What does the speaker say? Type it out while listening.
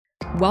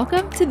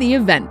Welcome to the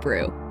Event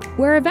Brew,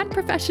 where event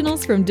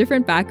professionals from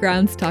different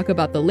backgrounds talk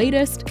about the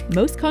latest,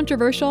 most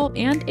controversial,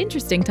 and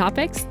interesting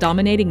topics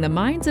dominating the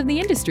minds of the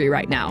industry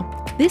right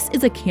now. This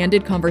is a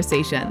candid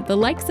conversation, the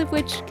likes of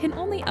which can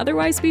only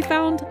otherwise be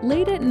found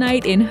late at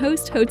night in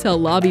host hotel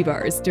lobby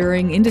bars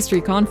during industry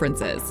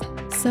conferences.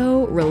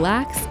 So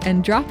relax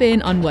and drop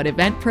in on what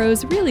event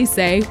pros really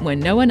say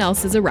when no one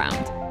else is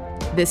around.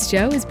 This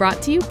show is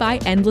brought to you by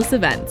Endless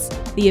Events,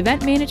 the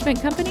event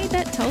management company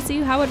that tells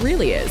you how it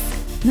really is.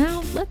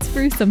 Now, let's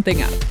brew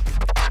something up.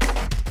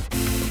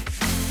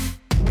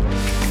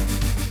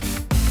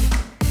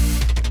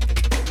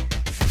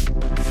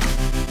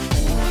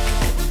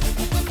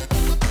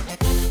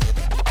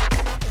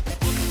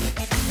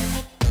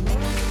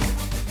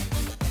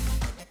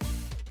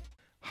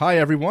 Hi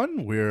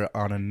everyone, we're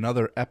on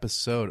another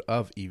episode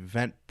of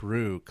Event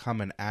Brew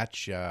coming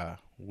at ya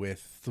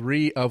with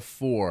 3 of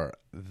 4.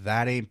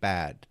 That ain't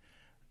bad.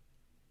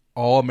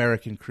 All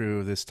American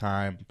crew this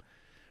time.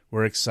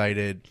 We're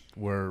excited.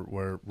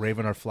 We're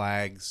waving our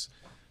flags.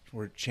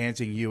 We're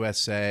chanting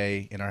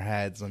USA in our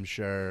heads, I'm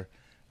sure.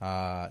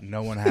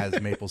 No one has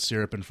maple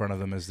syrup in front of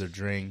them as their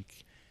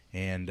drink.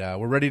 And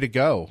we're ready to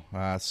go.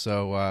 My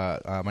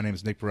name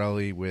is Nick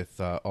Borelli with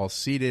All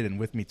Seated, and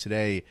with me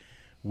today,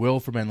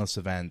 Will from Endless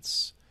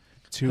Events,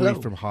 Tui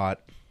from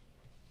Hot.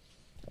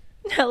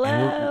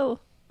 Hello.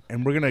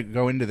 And we're going to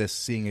go into this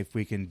seeing if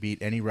we can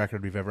beat any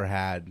record we've ever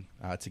had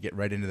to get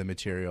right into the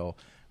material.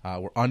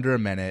 We're under a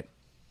minute.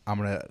 I'm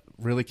going to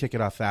really kick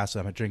it off fast.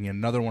 I'm drinking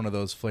another one of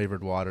those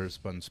flavored waters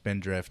from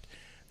Spindrift.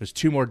 There's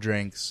 2 more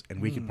drinks, and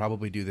we could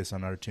probably do this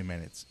in under 2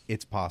 minutes.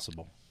 It's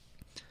possible.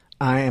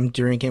 I am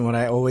drinking what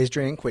I always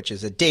drink, which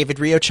is a David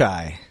Rio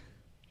chai.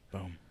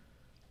 Boom.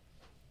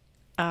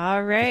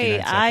 All right.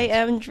 I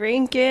am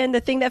drinking the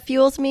thing that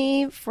fuels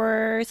me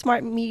for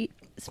smart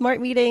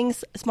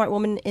meetings, smart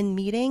woman in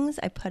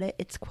meetings.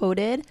 It's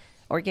quoted,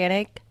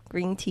 organic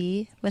green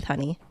tea with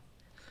honey.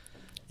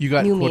 You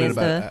got quoted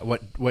about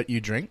what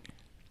you drink?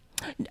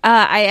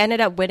 I ended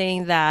up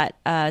winning that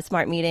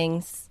Smart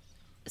Meetings,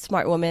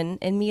 Smart Woman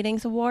in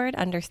Meetings award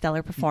under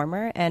Stellar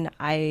Performer, and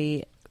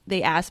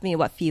they asked me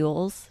what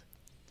fuels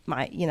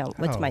my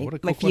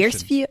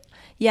fierce fuel.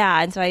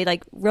 Yeah, and so I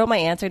wrote my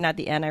answer, and at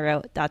the end I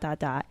wrote ...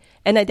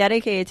 and I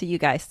dedicated to you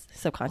guys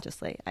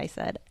subconsciously. I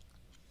said,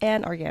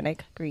 and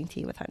organic green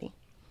tea with honey.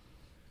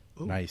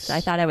 Ooh. Nice. So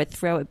I thought I would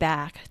throw it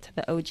back to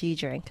the OG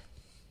drink.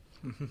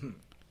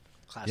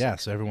 Classic. Yeah,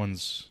 so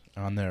everyone's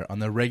on their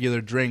regular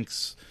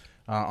drinks.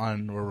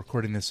 We're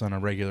recording this on a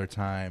regular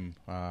time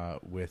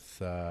with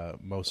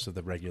most of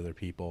the regular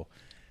people,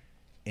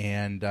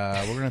 and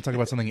we're going to talk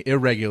about something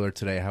irregular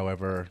today.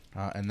 However,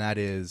 and that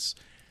is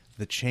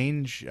the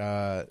change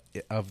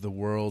of the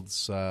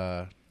world's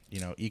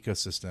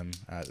ecosystem.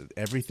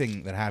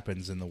 Everything that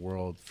happens in the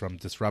world from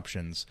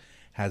disruptions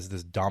has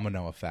this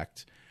domino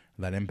effect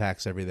that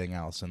impacts everything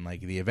else, and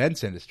like the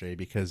events industry,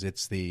 because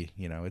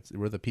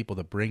we're the people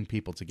that bring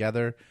people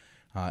together.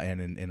 And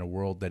in a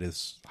world that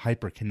is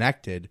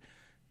hyper-connected,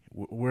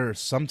 we're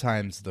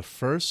sometimes the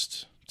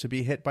first to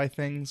be hit by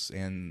things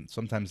and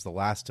sometimes the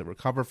last to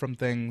recover from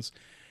things.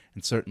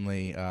 And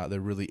certainly there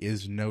really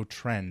is no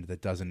trend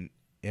that doesn't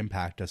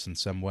impact us in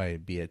some way,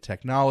 be it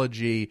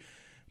technology,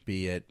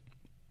 be it,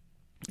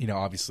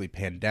 obviously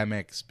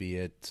pandemics, be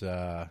it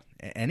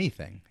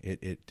anything.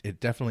 It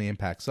definitely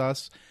impacts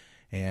us.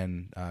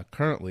 And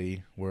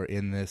currently we're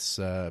in this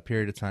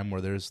period of time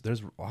where there's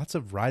lots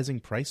of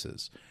rising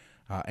prices.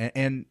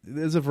 And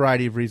there's a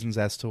variety of reasons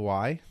as to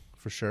why,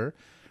 for sure.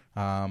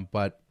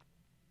 But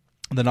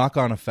the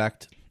knock-on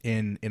effect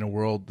in a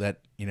world that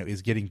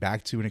is getting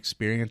back to an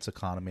experience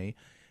economy,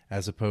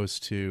 as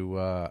opposed to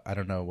I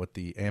don't know what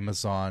the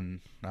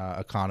Amazon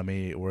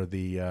economy or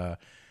the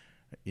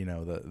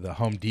the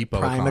Home Depot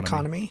Prime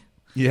economy.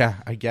 Yeah,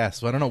 I guess.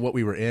 So I don't know what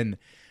we were in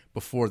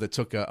before that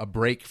took a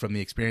break from the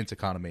experience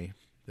economy.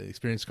 The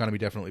experience economy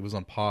definitely was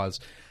on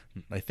pause.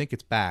 I think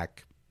it's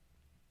back,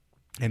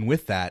 and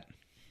with that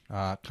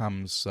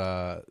comes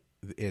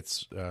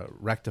it's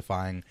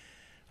rectifying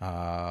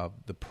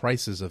the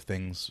prices of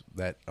things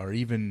that are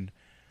even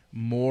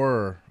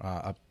more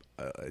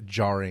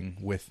jarring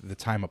with the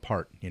time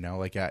apart.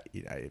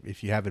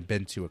 If you haven't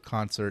been to a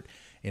concert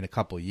in a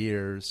couple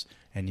years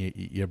and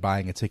you're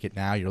buying a ticket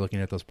now, you're looking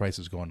at those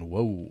prices going,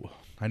 whoa.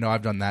 I know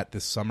I've done that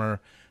this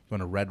summer,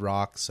 going to Red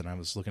Rocks, and I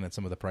was looking at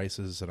some of the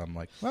prices, and I'm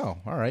like, oh,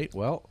 all right,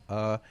 well,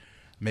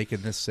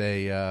 making this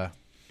an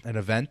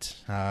event,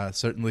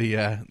 certainly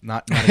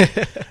not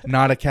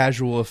a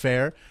casual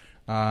affair,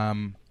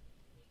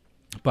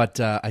 but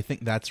I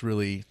think that's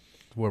really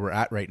where we're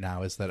at right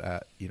now. Is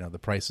that the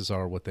prices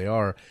are what they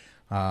are.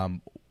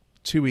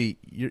 Tui,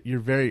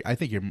 I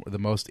think you're the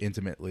most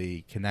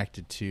intimately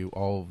connected to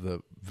all of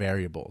the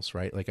variables,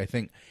 right? Like I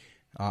think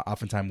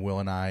oftentimes Will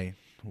and I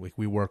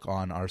we work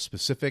on our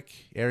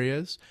specific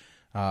areas,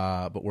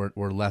 but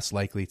we're less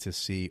likely to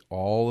see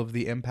all of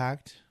the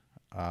impact.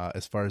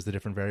 As far as the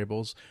different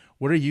variables,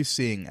 what are you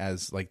seeing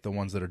as like the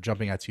ones that are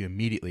jumping at you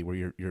immediately,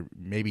 where you're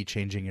maybe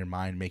changing your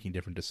mind, making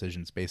different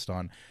decisions based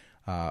on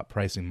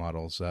pricing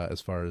models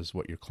as far as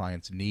what your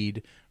clients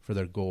need for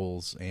their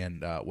goals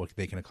and what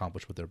they can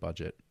accomplish with their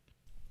budget.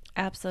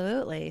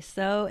 Absolutely.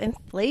 So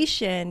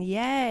inflation,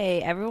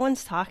 yay.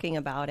 Everyone's talking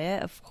about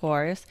it, of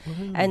course.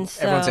 And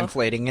so Everyone's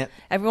inflating it.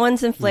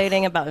 everyone's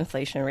inflating about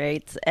inflation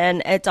rates,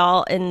 and it's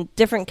all in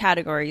different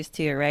categories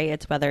too, right?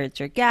 It's whether it's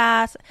your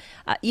gas.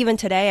 Even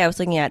today, I was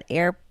looking at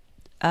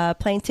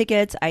plane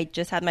tickets. I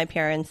just had my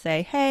parents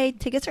say, "Hey,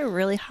 tickets are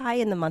really high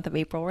in the month of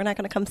April. We're not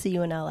going to come see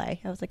you in LA."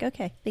 I was like,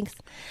 "Okay, thanks,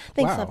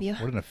 Wow, love you."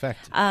 what an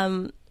effect.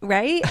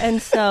 Right?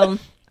 And so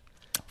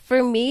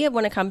for me,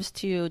 when it comes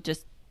to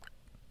just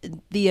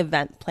the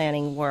event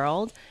planning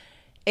world,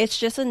 it's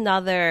just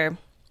another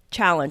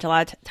challenge. A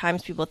lot of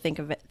times people think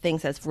of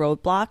things as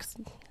roadblocks.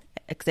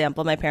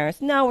 Example, my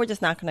parents, no, we're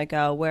just not going to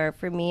go. Where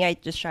for me, I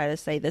just try to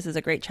say this is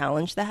a great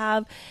challenge to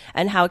have,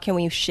 and how can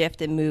we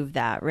shift and move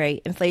that,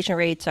 right? Inflation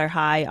rates are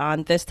high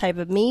on this type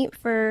of meat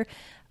for,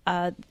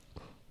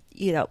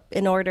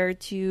 in order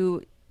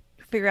to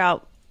figure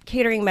out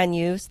catering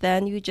menus,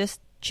 then you just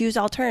choose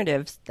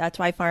alternatives. That's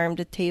why farm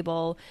to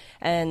table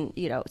and,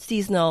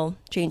 seasonal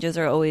changes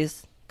are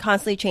always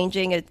constantly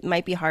changing. It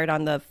might be hard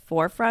on the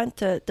forefront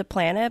to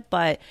plan it,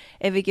 but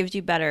if it gives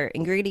you better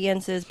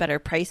ingredients, better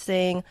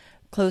pricing,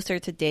 closer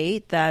to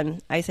date,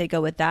 then I say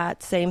go with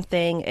that. Same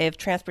thing if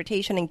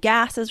transportation and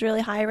gas is really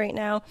high right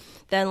now,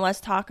 then let's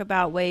talk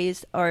about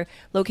ways or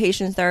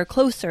locations that are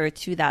closer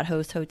to that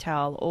host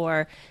hotel,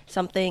 or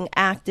something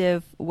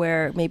active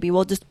where maybe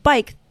we'll just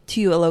bike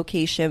to a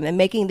location and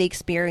making the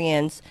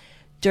experience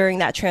during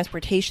that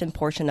transportation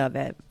portion of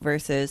it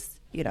versus,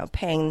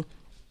 paying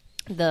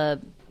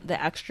the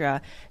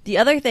extra. The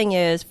other thing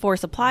is for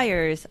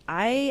suppliers,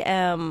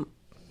 I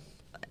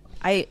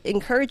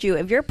encourage you,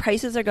 if your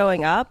prices are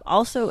going up,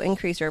 also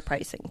increase your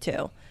pricing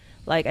too.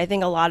 Like, I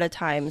think a lot of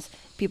times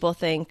people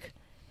think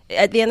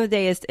at the end of the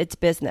day it's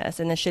business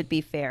and it should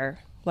be fair.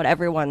 What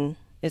everyone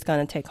is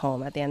going to take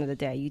home at the end of the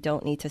day. You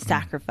don't need to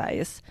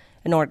sacrifice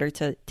in order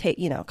to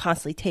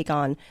constantly take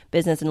on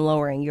business and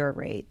lowering your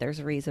rate. There's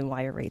a reason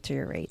why your rates are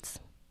your rates.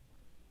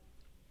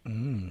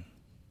 When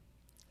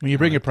you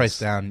bring your price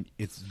down,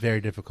 it's very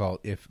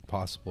difficult, if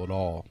possible at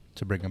all,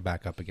 to bring them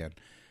back up again.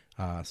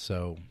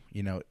 So,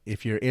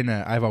 if you're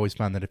I've always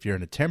found that if you're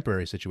in a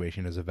temporary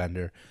situation as a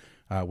vendor,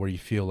 where you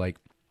feel like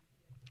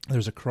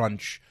there's a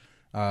crunch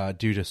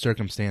due to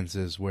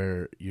circumstances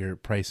where your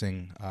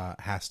pricing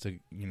has to,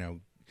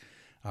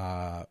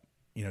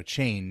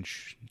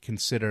 change,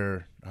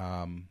 consider,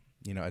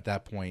 at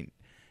that point,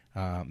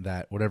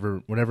 that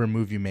whatever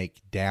move you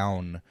make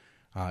down,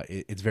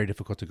 it's very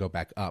difficult to go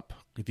back up.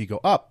 If you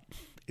go up,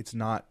 it's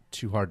not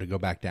too hard to go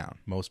back down.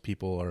 Most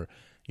people are,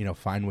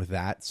 fine with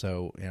that.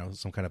 So,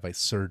 some kind of like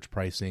surge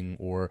pricing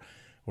or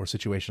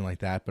situation like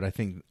that. But I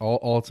think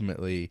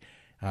ultimately,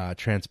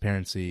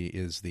 transparency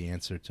is the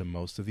answer to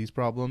most of these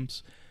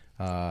problems.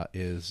 I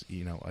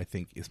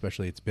think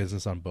especially it's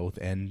business on both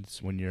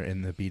ends when you're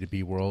in the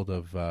B2B world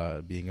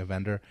of being a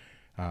vendor.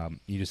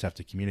 You just have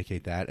to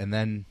communicate that and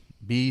then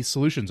be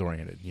solutions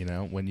oriented.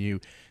 When you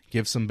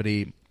give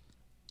somebody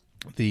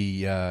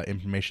the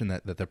information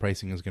that their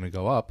pricing is going to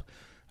go up,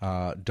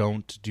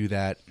 don't do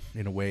that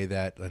in a way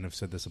that, and I've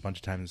said this a bunch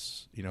of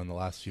times, in the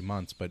last few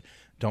months, but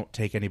don't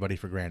take anybody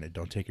for granted.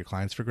 Don't take your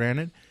clients for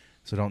granted.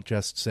 So don't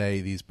just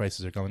say these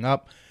prices are going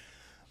up.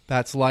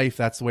 That's life.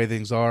 That's the way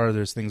things are.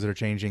 There's things that are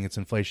changing. It's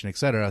inflation,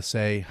 etc.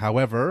 Say,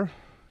 however,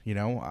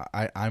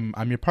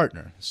 I'm your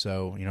partner.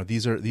 So,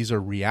 these are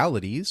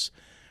realities.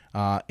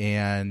 Those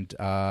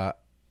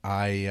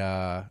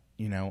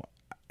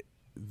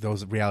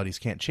realities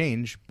can't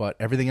change, but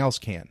everything else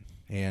can.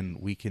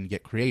 And we can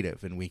get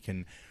creative and we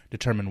can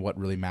determine what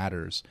really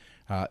matters.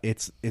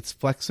 It's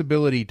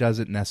flexibility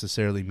doesn't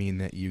necessarily mean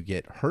that you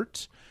get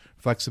hurt.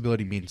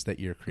 Flexibility means that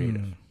you're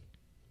creative.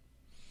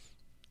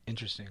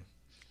 Interesting.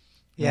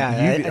 Yeah,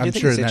 I'm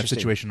sure in that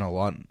situation a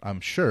lot.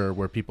 I'm sure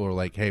where people are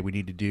like, "Hey, we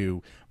need to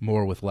do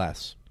more with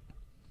less."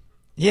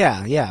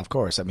 Yeah, of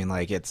course. I mean,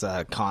 like it's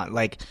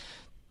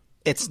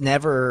it's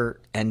never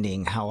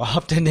ending how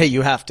often that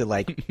you have to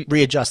like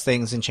readjust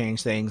things and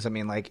change things. I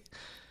mean, like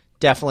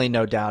definitely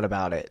no doubt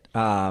about it.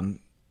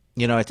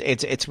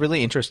 It's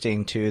really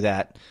interesting too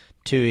that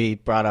Tui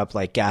brought up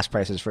like gas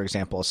prices, for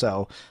example.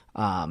 So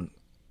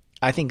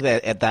I think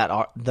that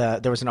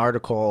there was an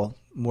article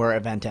where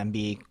Event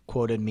MB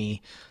quoted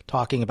me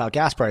talking about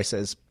gas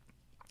prices,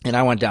 and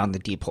I went down the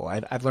deep hole.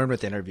 I've learned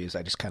with interviews,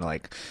 I just kind of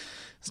like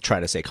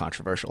try to say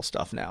controversial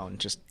stuff now and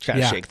just try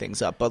to shake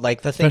things up. But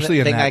like the thing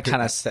I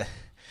kind of said.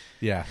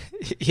 Yeah,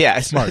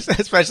 smart.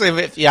 Especially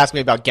if you ask me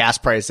about gas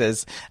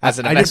prices as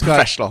an event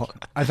professional.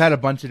 I've had a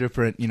bunch of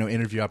different,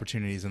 interview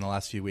opportunities in the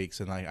last few weeks,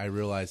 and I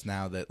realize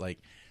now that like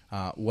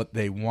what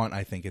they want,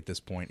 I think at this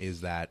point is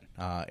that,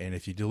 and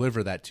if you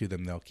deliver that to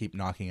them, they'll keep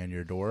knocking on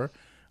your door.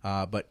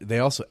 But they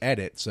also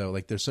edit, so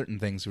like there's certain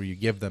things where you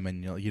give them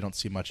and you don't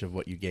see much of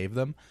what you gave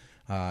them,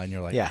 and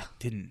you're like, I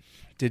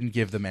didn't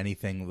give them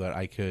anything that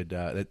I could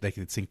that they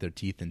could sink their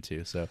teeth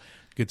into. So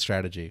good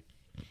strategy.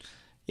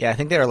 Yeah, I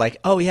think they were like,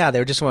 oh yeah, they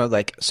were just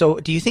like, so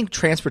do you think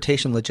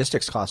transportation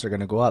logistics costs are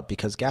going to go up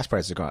because gas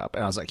prices are going up?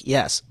 And I was like,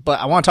 yes, but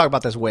I want to talk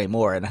about this way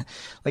more. And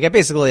like, I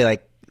basically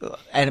like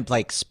ended up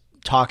like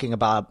talking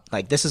about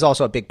like this is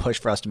also a big push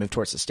for us to move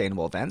towards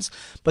sustainable events.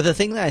 But the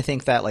thing that I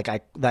think that like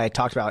I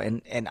talked about,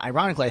 and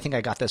ironically, I think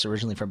I got this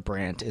originally from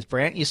Brandt, is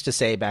Brandt used to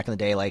say back in the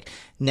day, like,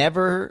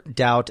 never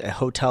doubt a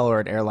hotel or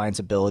an airline's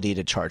ability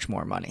to charge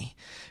more money.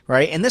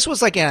 Right. And this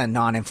was like in a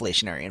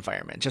non-inflationary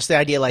environment. Just the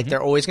idea like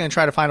they're always going to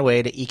try to find a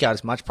way to eke out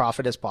as much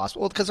profit as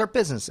possible because they're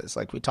businesses,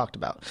 like we talked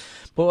about.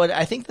 But what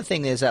I think the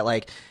thing is that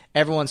like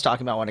everyone's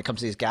talking about when it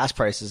comes to these gas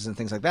prices and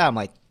things like that, I'm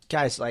like,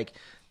 guys, like,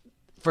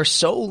 for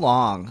so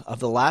long of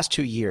the last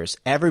 2 years,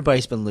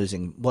 everybody's been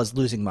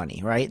losing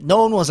money, right?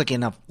 No one was like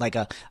in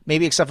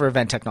maybe except for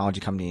event technology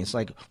companies,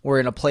 like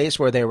we're in a place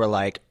where they were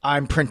like,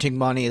 I'm printing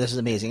money. This is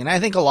amazing. And I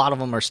think a lot of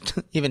them are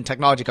even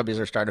technology companies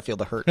are starting to feel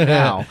the hurt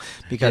now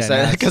because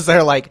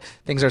they're like,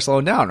 things are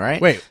slowing down, right?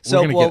 Wait,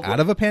 so we're going to get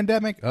out of a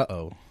pandemic?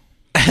 Uh-oh.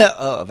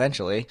 Oh,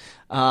 eventually.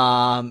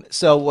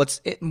 So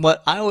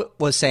what I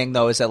was saying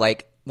though is that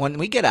like, when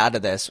we get out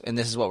of this, and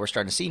this is what we're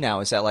starting to see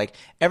now, is that like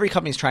every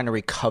company's trying to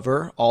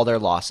recover all their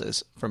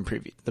losses from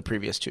the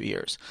previous 2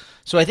 years.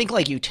 So I think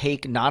like you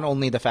take not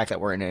only the fact that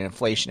we're in an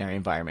inflationary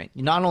environment,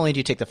 not only do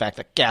you take the fact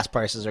that gas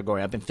prices are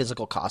going up and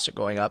physical costs are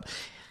going up,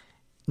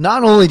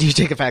 not only do you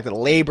take the fact that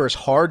labor is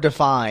hard to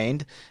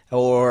find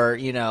or,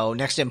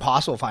 next to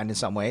impossible to find in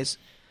some ways,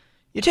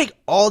 you take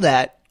all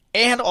that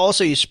and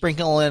also you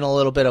sprinkle in a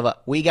little bit of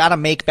we got to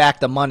make back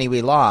the money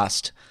we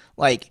lost.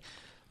 Like,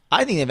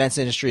 I think the events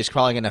industry is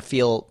probably going to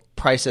feel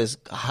prices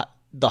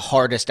the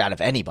hardest out of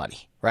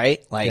anybody,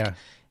 right? Like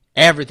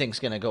everything's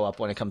going to go up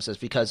when it comes to this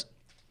because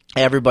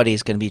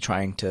everybody's going to be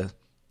trying to,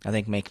 I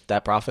think, make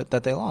that profit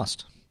that they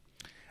lost.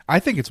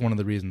 I think it's one of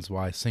the reasons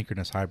why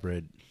synchronous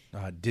hybrid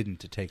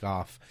didn't take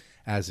off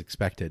as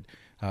expected.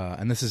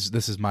 And this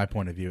is my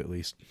point of view, at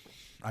least.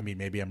 I mean,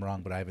 maybe I'm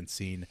wrong, but I haven't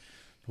seen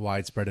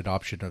widespread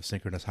adoption of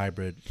synchronous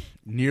hybrid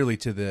nearly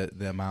to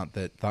the amount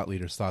that thought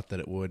leaders thought that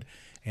it would.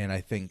 And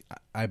I think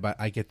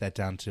I get that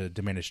down to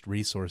diminished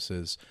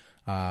resources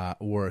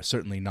or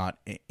certainly not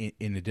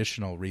in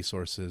additional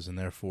resources, and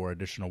therefore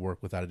additional work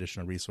without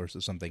additional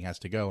resources. Something has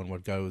to go, and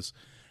what goes,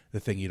 the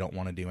thing you don't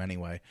want to do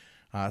anyway.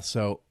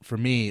 So for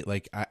me,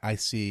 like I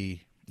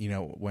see,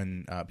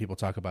 when people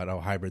talk about,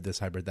 hybrid this,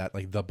 hybrid that,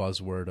 like the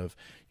buzzword of,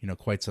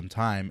 quite some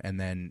time. And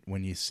then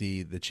when you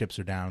see the chips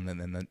are down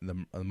and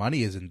then the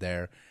money isn't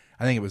there,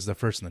 I think it was the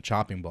first in the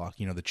chopping block,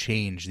 the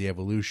change, the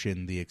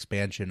evolution, the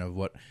expansion of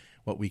what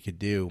we could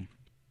do.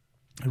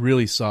 I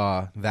really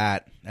saw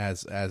that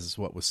as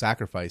what was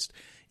sacrificed,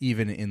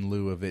 even in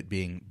lieu of it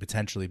being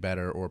potentially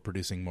better or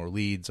producing more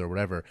leads or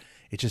whatever.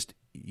 It just,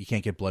 you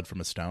can't get blood from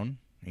a stone,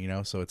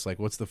 so it's like,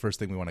 what's the first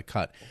thing we want to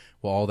cut?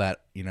 Well, all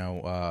that,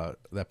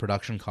 that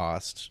production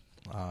cost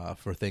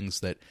for things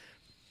that,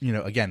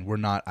 again, we're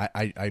not,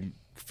 I'm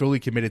fully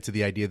committed to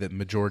the idea that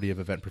majority of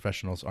event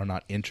professionals are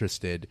not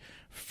interested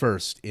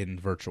first in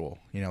virtual.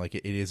 Like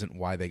it isn't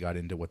why they got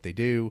into what they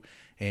do,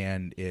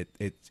 and it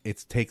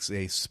takes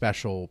a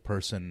special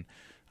person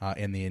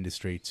in the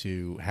industry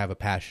to have a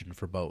passion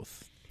for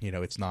both.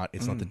 It's not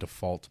the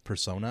default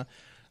persona.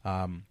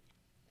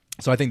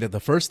 So I think that the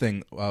first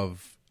thing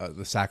of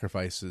the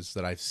sacrifices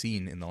that I've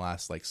seen in the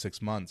last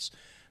 6 months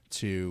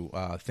to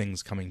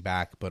things coming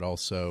back, but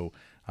also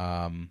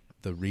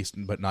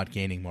but not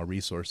gaining more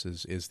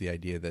resources, is the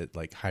idea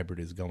that hybrid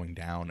is going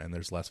down and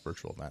there's less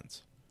virtual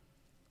events.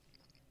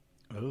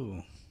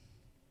 Ooh.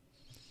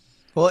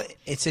 Well,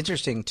 it's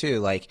interesting too.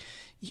 Like,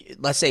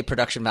 let's say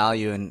production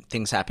value and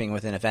things happening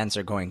within events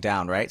are going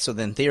down, right? So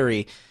then, in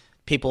theory,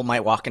 people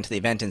might walk into the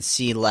event and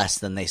see less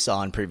than they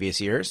saw in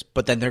previous years,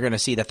 but then they're going to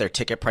see that their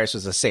ticket price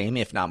was the same,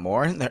 if not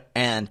more.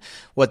 And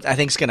what I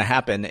think is going to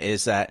happen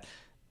is that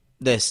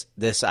this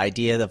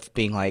idea of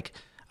being like,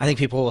 I think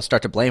people will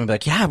start to blame and be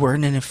like, yeah, we're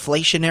in an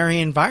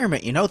inflationary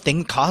environment.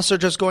 Costs are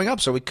just going up,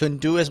 so we couldn't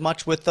do as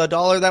much with the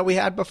dollar that we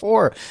had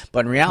before.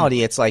 But in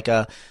reality, it's like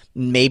a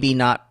maybe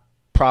not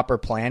proper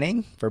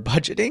planning for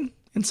budgeting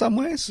in some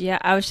ways. Yeah,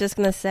 I was just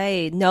going to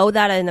say, know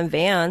that in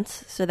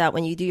advance so that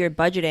when you do your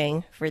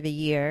budgeting for the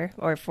year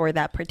or for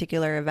that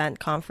particular event,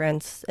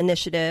 conference,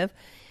 initiative,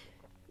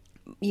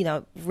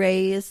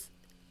 raise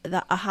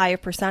a higher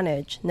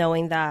percentage,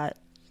 knowing that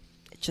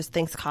just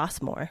things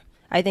cost more.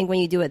 I think when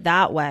you do it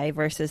that way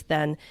versus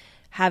then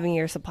having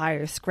your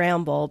suppliers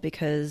scramble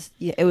because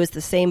it was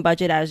the same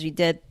budget as you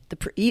did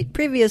the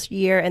previous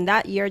year, and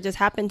that year just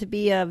happened to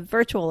be a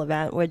virtual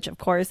event, which of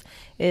course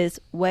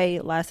is way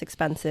less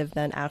expensive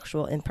than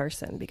actual in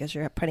person because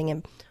you're putting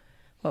in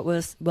what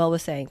Will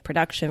was saying,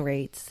 production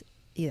rates,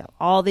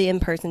 all the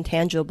in-person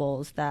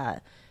tangibles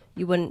that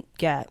you wouldn't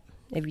get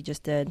if you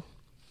just did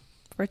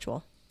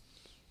virtual.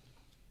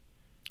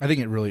 I think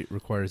it really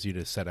requires you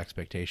to set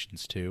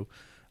expectations too.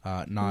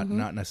 Not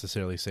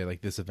necessarily say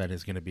this event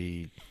is going to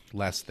be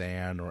less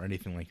than or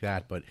anything like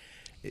that, but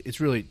it's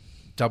really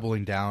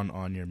doubling down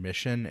on your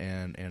mission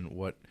and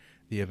what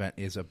the event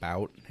is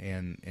about,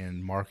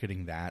 and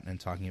marketing that and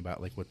talking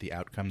about like what the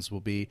outcomes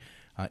will be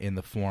in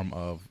the form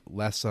of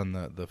less on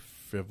the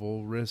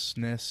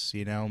frivolousness,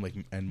 like,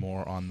 and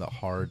more on the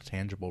hard,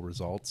 tangible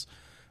results,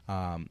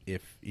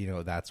 if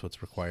that's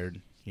what's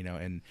required,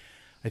 and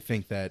I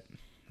think that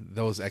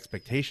those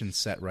expectations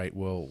set right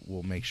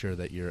will make sure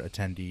that your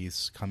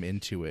attendees come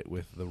into it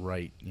with the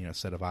right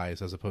set of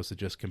eyes, as opposed to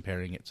just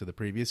comparing it to the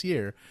previous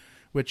year,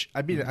 which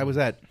I mean, I was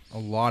at a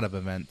lot of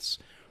events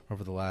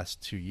over the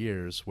last 2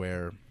 years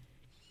or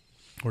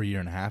a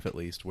year and a half at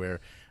least, where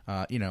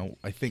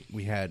I think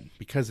we had,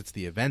 because it's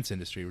the events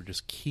industry, we're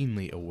just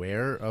keenly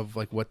aware of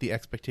like what the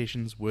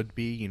expectations would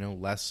be,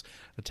 less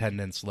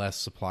attendance, less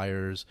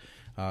suppliers,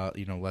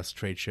 less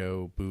trade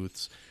show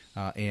booths,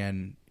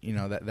 and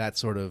that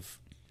sort of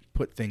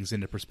put things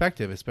into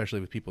perspective, especially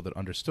with people that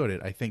understood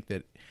it. I think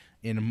that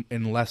in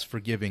less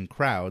forgiving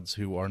crowds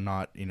who are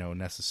not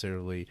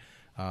necessarily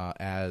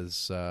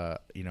as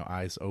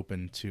eyes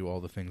open to all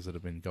the things that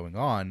have been going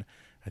on,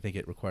 I think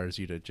it requires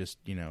you to just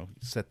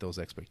set those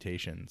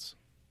expectations.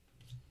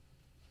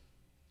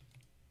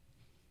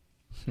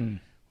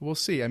 We'll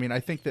see. I mean, I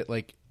think that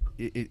like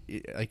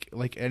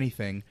like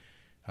anything,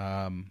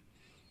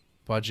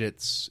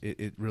 budgets,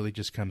 it really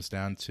just comes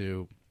down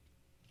to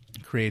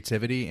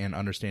creativity and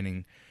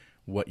understanding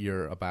what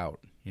you're about,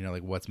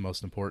 like what's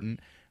most important.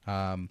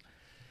 I've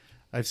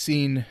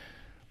seen,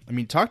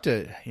 talk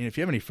to, if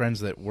you have any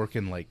friends that work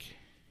in like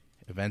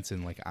events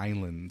in like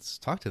islands,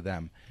 talk to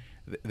them.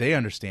 They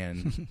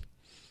understand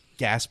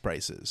gas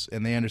prices,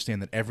 and they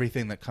understand that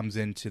everything that comes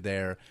into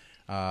their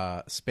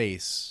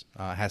space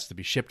has to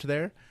be shipped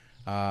there.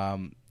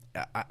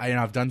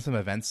 I've done some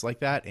events like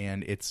that,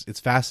 and it's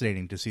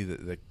fascinating to see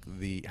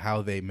the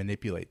how they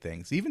manipulate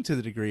things, even to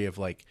the degree of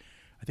like,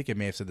 I think I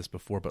may have said this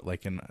before, but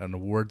like an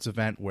awards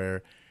event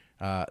where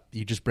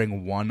you just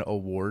bring one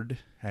award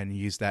and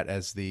use that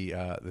as the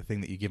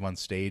thing that you give on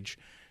stage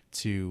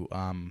to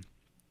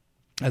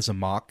as a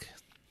mock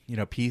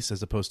piece,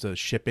 as opposed to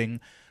shipping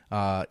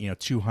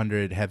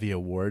 200 heavy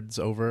awards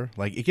over.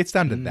 Like, it gets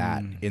down to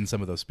that in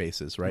some of those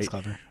spaces, right? That's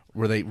clever.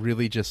 Where they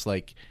really just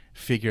like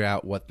figure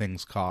out what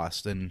things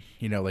cost, and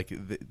like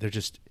they're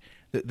just,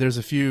 there's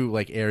a few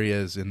like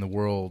areas in the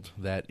world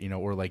that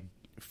or like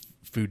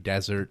food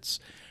deserts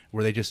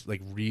where they just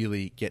like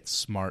really get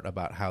smart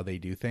about how they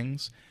do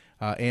things,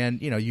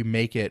 and you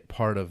make it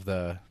part of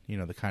the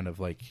the kind of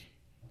like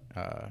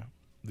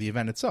the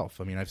event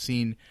itself. I mean, I've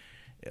seen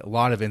a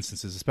lot of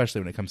instances, especially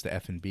when it comes to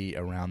F&B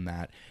around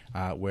that,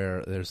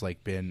 where there's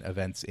like been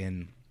events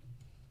in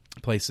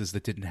places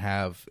that didn't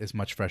have as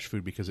much fresh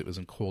food because it was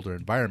in colder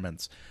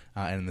environments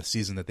and in the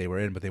season that they were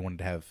in, but they wanted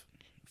to have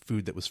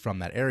food that was from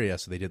that area,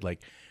 so they did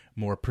like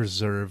more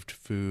preserved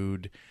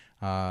food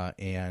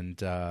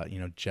and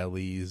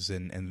jellies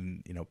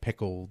and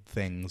pickled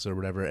things or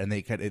whatever, and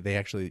they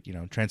actually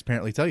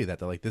transparently tell you that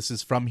they're like, this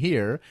is from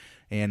here,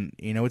 and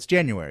it's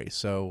January,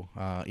 so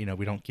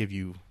we don't give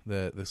you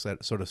the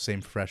sort of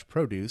same fresh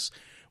produce.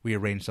 We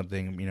arrange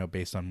something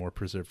based on more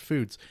preserved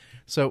foods.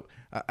 So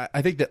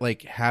I think that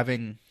like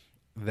having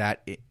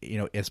that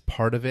as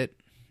part of it,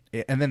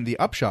 and then the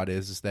upshot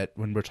is that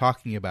when we're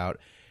talking about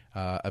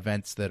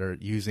events that are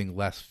using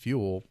less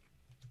fuel,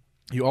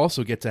 you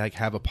also get to like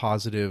have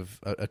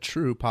a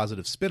true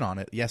positive spin on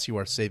it. Yes, you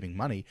are saving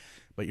money,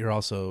 but you're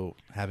also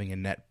having a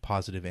net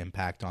positive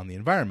impact on the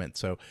environment.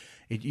 So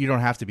you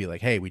don't have to be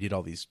like, hey, we did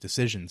all these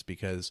decisions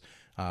because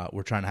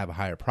we're trying to have a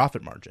higher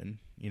profit margin.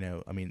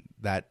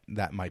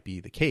 That might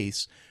be the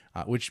case,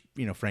 which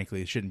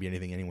frankly, it shouldn't be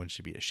anything anyone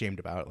should be ashamed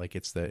about. Like,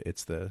 it's the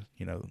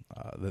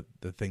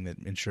the thing that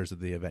ensures that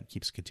the event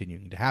keeps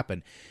continuing to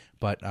happen.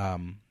 But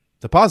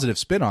the positive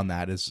spin on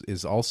that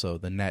is also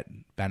the net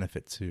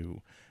benefit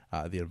to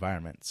the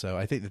environment. So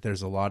I think that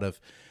there's a lot of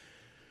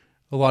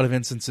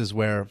instances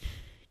where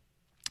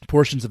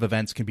portions of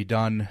events can be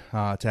done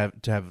to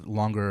have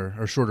longer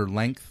or shorter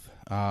length,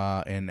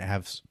 and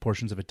have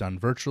portions of it done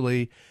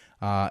virtually,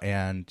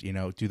 and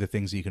do the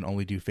things that you can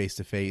only do face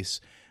to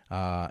face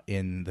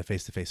in the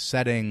face to face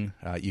setting.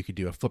 You could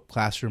do a flipped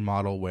classroom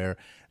model where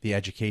the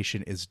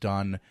education is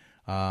done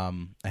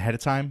ahead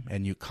of time,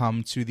 and you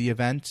come to the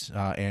event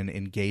and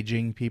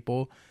engaging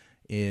people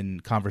in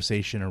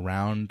conversation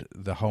around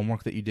the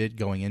homework that you did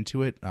going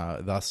into it,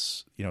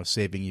 thus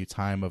saving you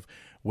time of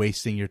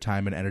wasting your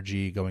time and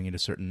energy going into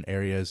certain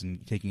areas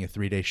and taking a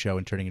 3-day show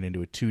and turning it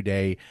into a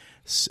 2-day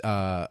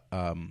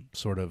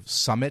sort of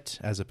summit,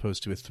 as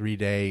opposed to a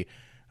 3-day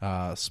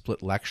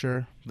split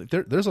lecture.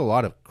 There's a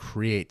lot of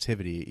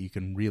creativity you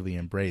can really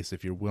embrace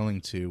if you're willing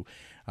to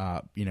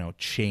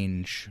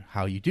change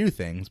how you do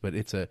things, but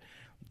it's a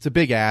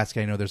big ask.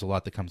 I know there's a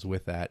lot that comes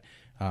with that.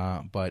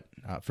 But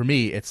for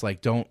me, it's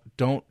like, don't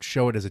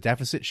show it as a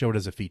deficit, show it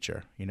as a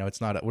feature.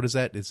 It's not what is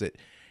that?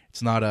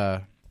 It's not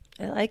a,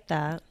 I like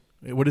that.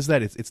 What is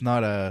that? It's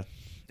not a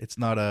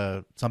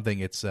something.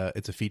 It's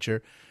a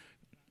feature.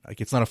 Like,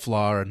 it's not a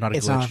flaw or not a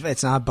glitch.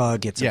 It's not a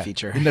bug. It's a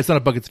feature. It's not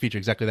a bug. It's a feature.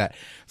 Exactly that.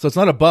 So it's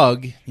not a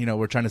bug.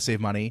 We're trying to save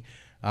money.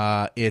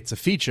 It's a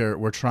feature.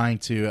 We're trying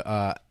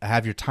to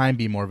have your time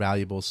be more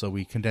valuable. So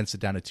we condense it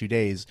down to 2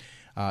 days.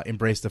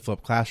 embrace the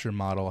flipped classroom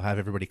model, have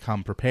everybody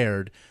come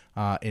prepared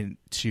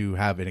to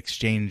have an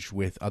exchange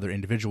with other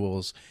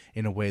individuals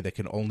in a way that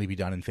can only be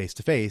done in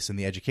face-to-face, and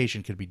the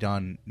education could be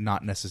done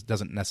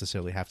doesn't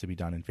necessarily have to be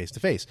done in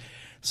face-to-face.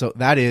 So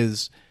that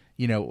is,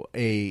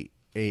 a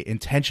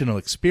intentional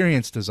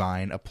experience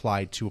design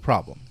applied to a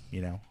problem.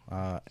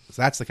 So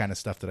that's the kind of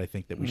stuff that I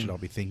think that we should all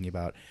be thinking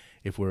about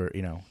if we're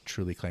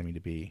truly claiming to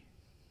be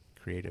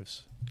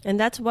creatives. And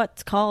that's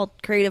what's called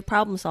creative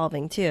problem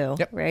solving too,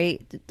 Yep.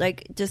 right?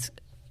 Like just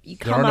you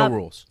There come are up no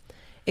rules.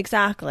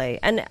 exactly,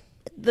 and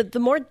the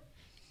more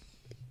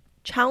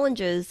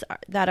challenges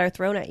that are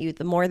thrown at you,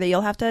 the more that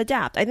you'll have to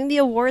adapt. I think the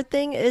award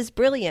thing is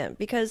brilliant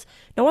because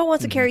no one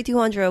wants to carry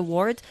 200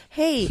 awards.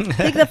 Hey,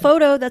 take the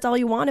photo. That's all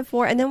you want it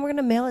for, and then we're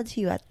gonna mail it to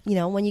you at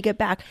when you get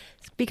back.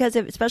 Because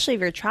especially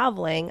if you're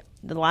traveling,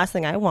 the last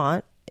thing I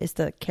want is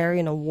to carry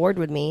an award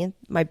with me.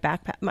 My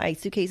backpack, my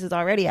suitcase is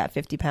already at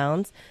 50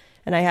 pounds,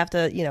 and I have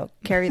to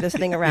carry this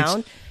thing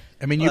around.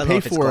 I mean, you pay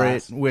for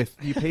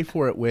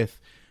it with.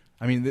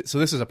 I mean, so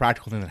this is a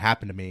practical thing that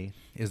happened to me.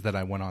 Is that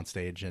I went on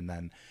stage and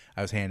then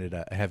I was handed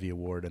a heavy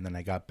award, and then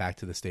I got back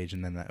to the stage,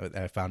 and then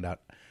I found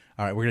out,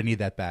 all right, we're gonna need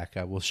that back.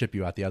 We'll ship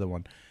you out the other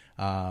one,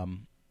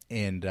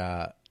 and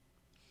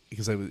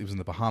because it was in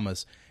the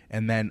Bahamas,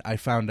 and then I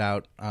found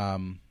out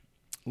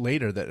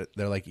later that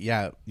they're like,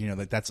 yeah,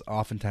 like that's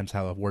oftentimes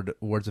how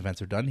awards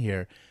events are done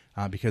here,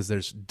 because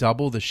there's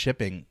double the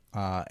shipping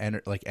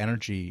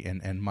energy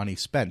and money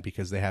spent,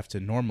 because they have to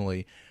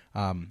normally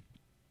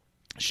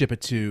ship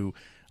it to.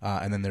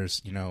 And then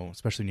there's,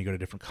 especially when you go to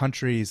different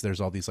countries,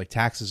 there's all these like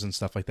taxes and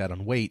stuff like that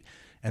on weight.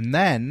 And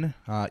then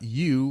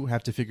you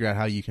have to figure out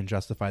how you can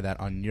justify that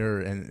on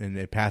and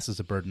it passes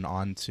a burden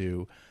on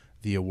to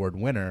the award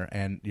winner.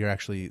 And you're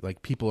actually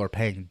like, people are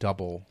paying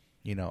double,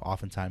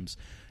 oftentimes,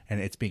 and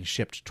it's being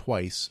shipped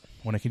twice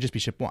when it can just be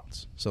shipped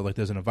once. So like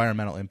there's an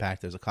environmental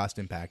impact, there's a cost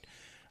impact.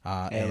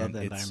 I love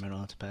the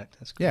environmental impact.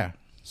 That's cool. Yeah.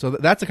 So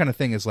that's the kind of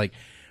thing is like,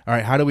 all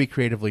right, how do we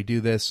creatively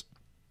do this?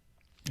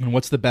 And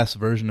what's the best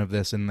version of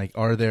this? And like,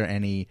 are there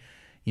any,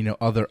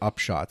 other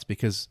upshots?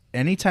 Because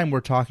anytime we're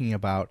talking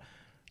about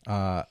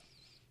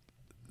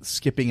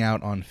skipping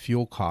out on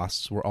fuel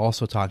costs, we're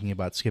also talking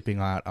about skipping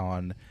out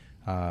on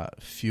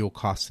fuel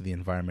costs to the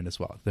environment as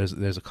well.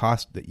 There's a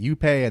cost that you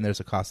pay, and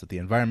there's a cost that the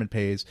environment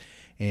pays.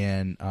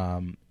 And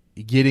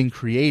getting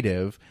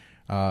creative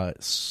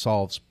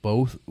solves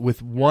both.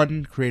 With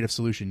one creative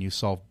solution, you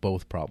solve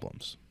both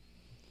problems.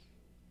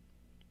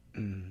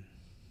 Mm.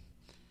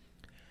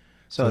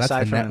 So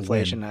aside from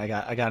inflation, I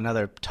got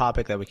another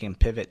topic that we can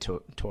pivot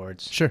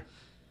towards. Sure.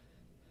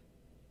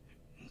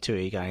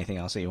 Tui, you got anything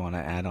else that you want to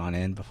add on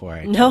in before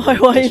I? No, I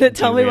want you to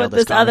tell me what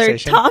this other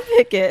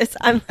topic is.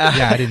 I'm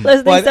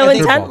listening so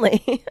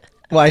intently.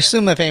 Well, I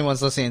assume if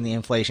anyone's listening to the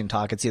inflation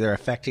talk, it's either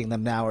affecting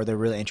them now or they're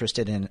really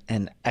interested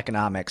in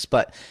economics.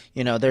 But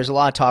there's a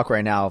lot of talk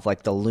right now of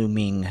like the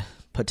looming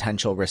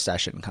potential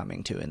recession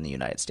coming to in the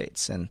United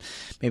States, and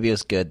maybe it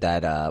was good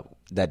that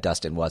that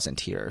Dustin wasn't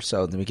here,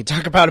 so then we can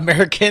talk about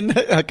American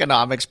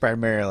economics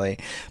primarily.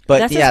 But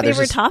that's his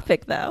favorite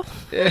topic, though.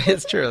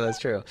 It's true. That's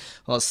true.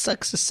 Well, it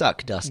sucks to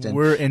suck, Dustin.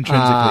 We're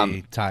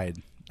intrinsically tied,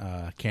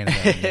 Canada.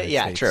 And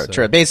yeah, States, true, so.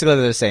 true. Basically,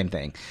 they're the same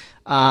thing.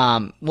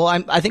 Well,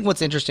 I think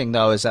what's interesting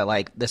though is that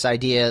like this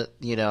idea,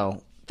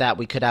 that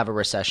we could have a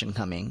recession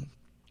coming,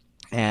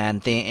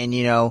 and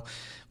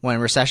when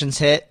recessions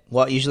hit,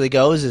 what usually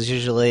goes is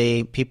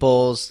usually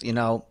people's,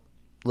 a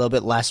little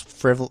bit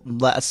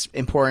less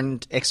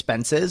important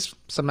expenses,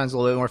 sometimes a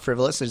little bit more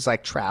frivolous. It's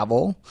like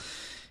travel,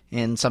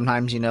 and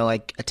sometimes,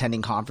 like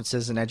attending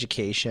conferences and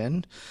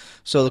education.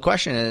 So the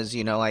question is,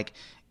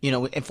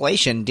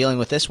 inflation, dealing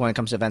with this when it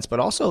comes to events, but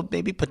also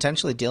maybe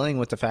potentially dealing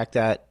with the fact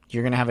that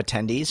you're going to have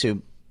attendees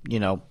who,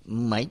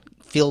 might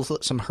feel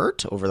some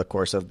hurt over the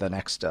course of the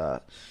next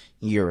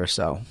year or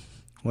so.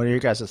 What are your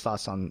guys'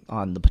 thoughts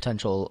on the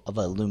potential of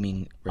a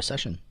looming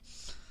recession?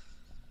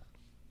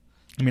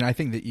 I mean, I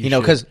think that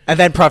because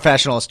event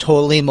professionals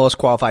totally most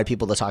qualified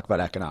people to talk about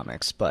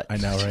economics. But I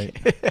know,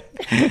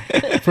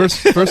 right?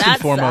 First and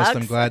foremost, sucks.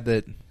 I'm glad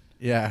that.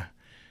 Yeah,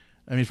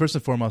 I mean, first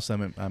and foremost,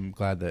 I'm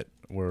glad that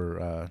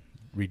we're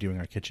redoing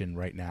our kitchen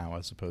right now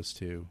as opposed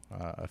to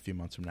a few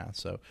months from now.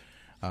 So,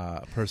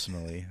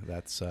 personally,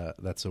 that's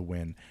a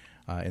win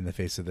in the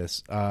face of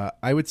this.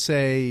 I would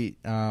say.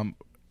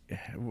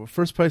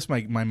 First place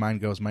my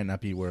mind goes might not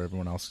be where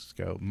everyone else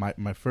go.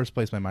 My first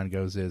place my mind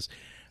goes is,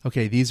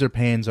 okay, these are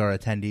pains our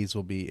attendees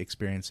will be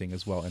experiencing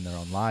as well in their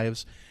own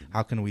lives.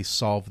 How can we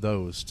solve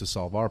those to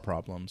solve our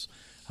problems?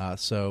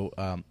 So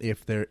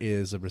if there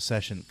is a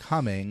recession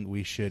coming,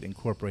 we should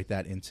incorporate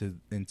that into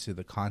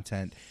the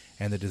content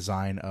and the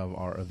design of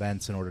our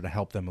events in order to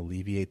help them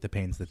alleviate the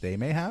pains that they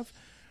may have.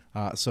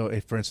 So,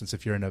 for instance,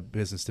 if you're in a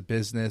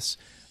business-to-business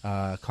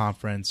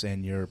conference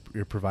and you're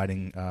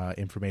providing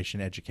information,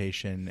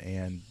 education,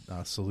 and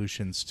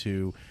solutions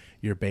to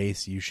your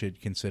base, you should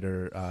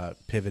consider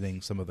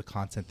pivoting some of the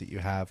content that you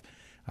have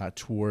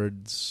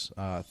towards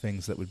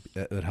things that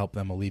would help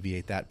them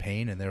alleviate that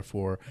pain, and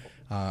therefore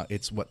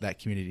it's what that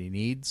community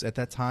needs at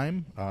that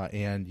time.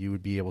 And you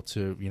would be able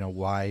to,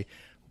 why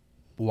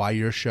why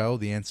your show?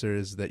 The answer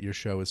is that your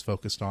show is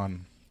focused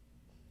on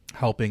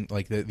helping,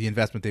 like the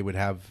investment they would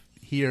have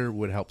here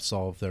would help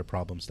solve their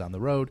problems down the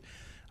road.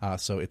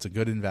 So it's a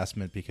good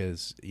investment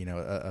because a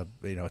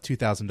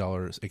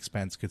 $2,000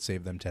 expense could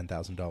save them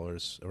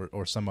 $10,000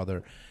 or some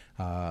other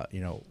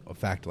a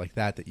fact like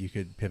that you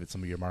could pivot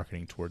some of your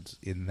marketing towards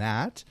in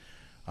that.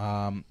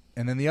 And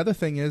then the other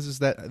thing is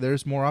that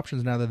there's more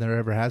options now than there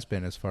ever has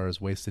been as far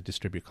as ways to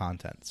distribute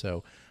content.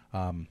 So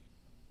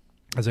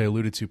as I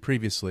alluded to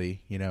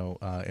previously,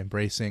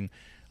 embracing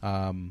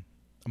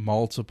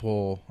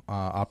multiple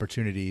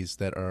opportunities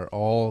that are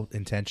all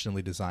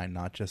intentionally designed,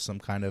 not just some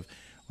kind of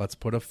let's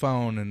put a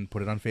phone and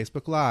put it on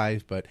Facebook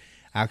Live, but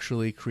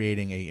actually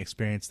creating a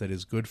experience that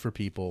is good for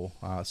people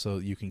so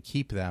you can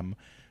keep them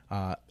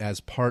as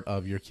part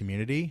of your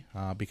community.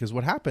 Because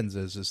what happens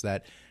is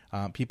that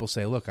people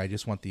say, look, I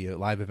just want the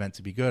live event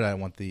to be good. I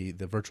want the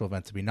virtual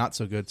event to be not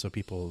so good. So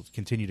people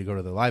continue to go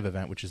to the live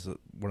event, which is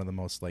one of the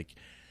most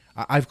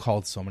I've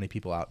called so many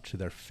people out to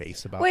their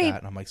face about that.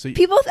 And I'm like, so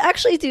people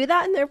actually do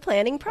that in their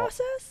planning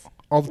process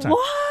all the time.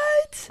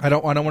 What? I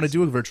don't want to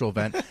do a virtual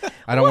event.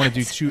 I don't want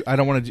to I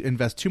don't want to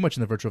invest too much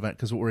in the virtual event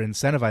because we're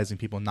incentivizing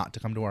people not to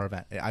come to our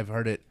event. I've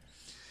heard it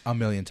a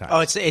million times.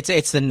 Oh,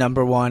 it's the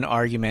number one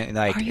argument.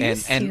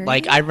 And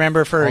I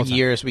remember for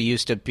years we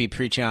used to be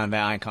preaching on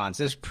icons.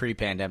 This is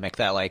pre-pandemic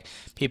that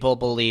people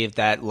believed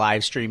that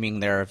live streaming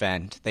their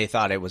event, they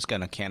thought it was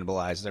going to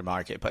cannibalize their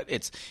market, but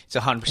it's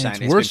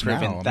 100%. It's worse been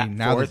proven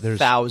now.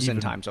 4,000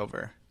 times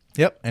over.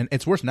 Yep, and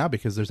it's worse now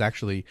because there's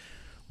actually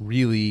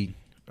really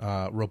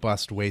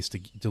robust ways to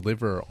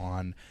deliver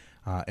on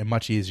a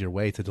much easier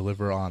way to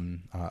deliver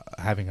on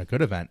having a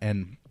good event.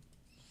 And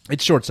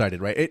it's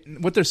short-sighted, right?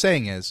 What they're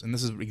saying is, and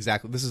this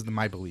is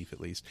my belief at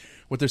least,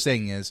 what they're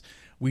saying is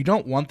we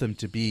don't want them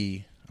to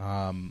be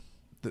the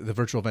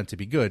virtual event to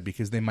be good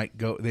because they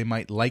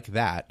might like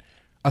that,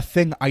 a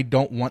thing I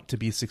don't want to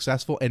be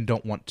successful and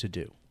don't want to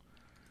do.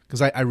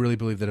 Because I really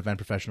believe that event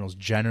professionals,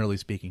 generally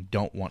speaking,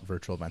 don't want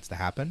virtual events to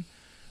happen.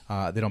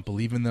 They don't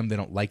believe in them. They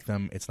don't like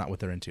them. It's not what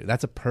they're into.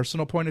 That's a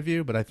personal point of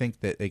view, but I think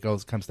that it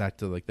comes back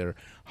to their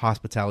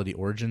hospitality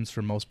origins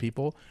for most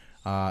people.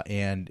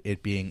 And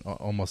it being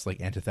almost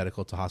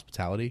antithetical to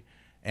hospitality.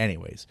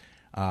 Anyways,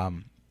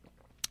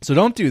 so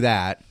don't do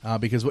that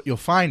because what you'll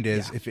find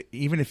is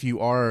even if you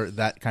are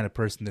that kind of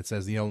person that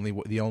says the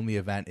only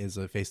event is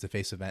a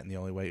face-to-face event and the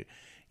only way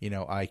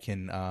I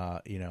can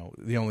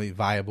the only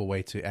viable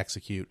way to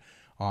execute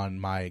on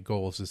my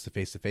goals is the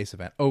face-to-face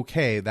event.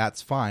 Okay,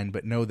 that's fine,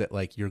 but know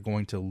that you're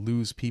going to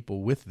lose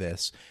people with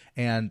this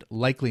and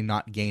likely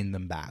not gain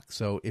them back.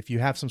 So if you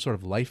have some sort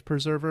of life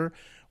preserver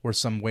or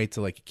some way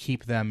to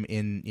keep them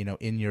in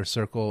your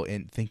circle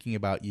and thinking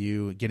about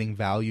you, getting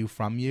value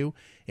from you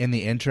in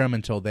the interim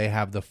until they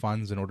have the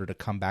funds in order to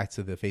come back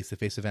to the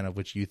face-to-face event of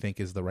which you think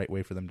is the right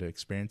way for them to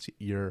experience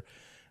your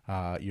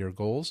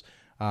goals,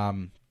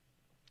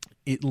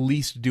 at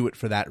least do it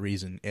for that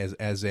reason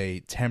as a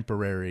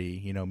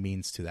temporary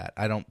means to that.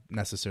 I don't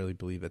necessarily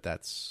believe that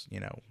that's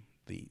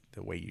the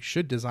way you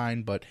should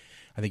design, but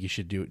I think you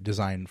should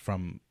design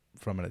from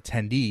an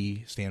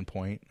attendee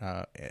standpoint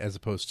as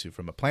opposed to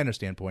from a planner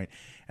standpoint.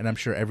 And I'm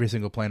sure every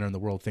single planner in the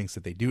world thinks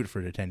that they do it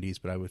for attendees,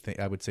 but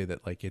I would say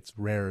that it's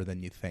rarer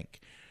than you think.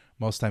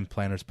 Most times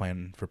planners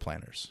plan for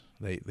planners.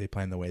 They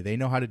plan the way they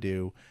know how to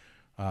do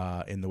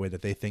in the way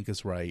that they think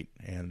is right,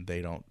 and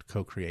they don't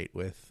co-create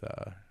with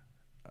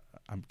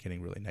I'm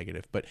getting really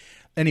negative. But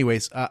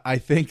anyways, I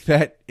think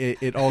that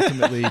it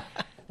ultimately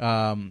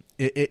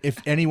if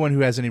anyone who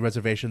has any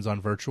reservations on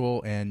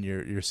virtual and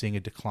you're seeing a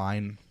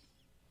decline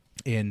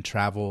in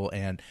travel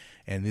and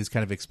these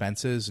kind of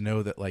expenses,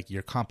 know that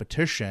your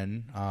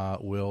competition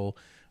will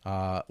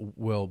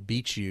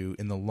beat you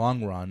in the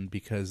long run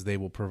because they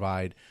will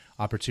provide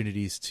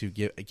opportunities to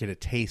get a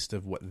taste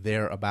of what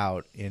they're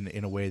about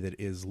in a way that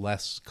is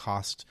less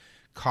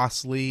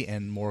costly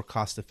and more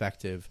cost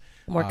effective,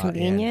 more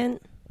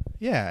convenient.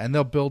 And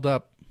they'll build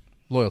up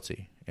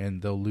loyalty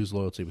and they'll lose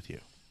loyalty with you.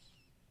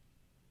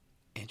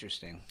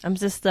 Interesting. I'm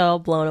just so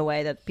blown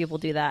away that people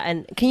do that.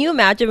 And can you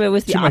imagine if it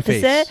was the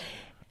opposite?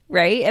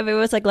 Right? If it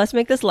was let's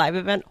make this live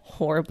event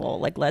horrible.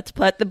 Let's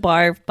put the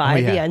bar by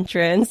the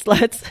entrance.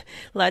 Let's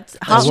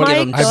hot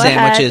mic, go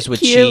sandwiches ahead, with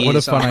cute. cheese. What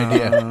a fun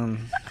idea.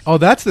 Oh,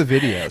 that's the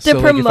video. To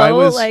promote, if I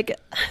was,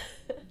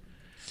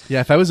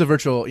 if I was a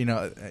virtual,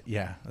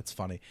 that's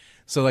funny.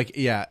 So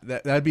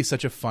that would be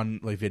such a fun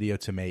video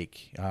to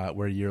make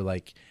where you're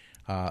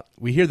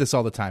we hear this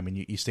all the time and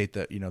you state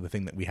that, the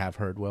thing that we have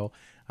heard, Will,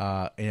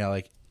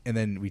 and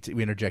then we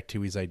interject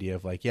Tui's idea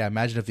of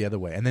imagine if the other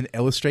way, and then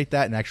illustrate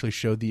that and actually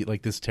show the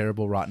this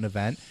terrible rotten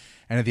event,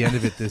 and at the end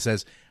of it this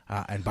says,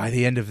 and by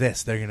the end of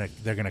this they're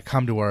gonna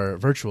come to our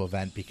virtual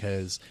event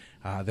because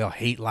they'll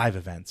hate live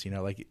events.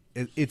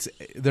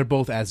 They're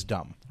both as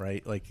dumb,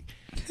 right?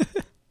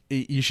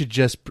 You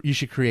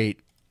should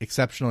create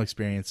exceptional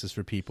experiences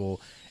for people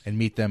and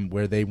meet them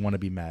where they want to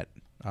be met,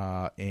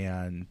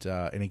 and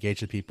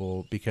engage with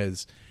people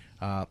because.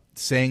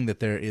 Saying that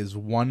there is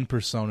one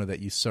persona that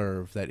you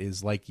serve that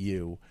is like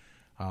you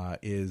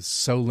is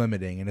so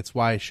limiting, and it's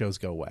why shows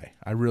go away.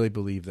 I really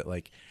believe that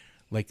like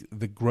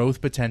the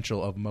growth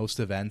potential of most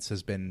events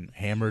has been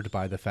hammered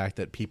by the fact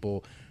that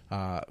people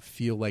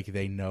feel like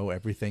they know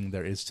everything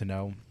there is to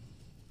know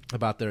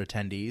about their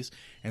attendees,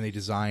 and they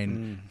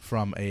design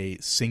from a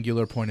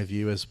singular point of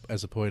view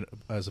as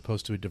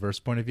opposed to a diverse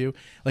point of view.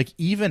 Like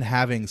even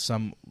having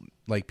some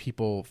like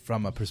people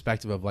from a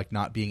perspective of like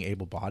not being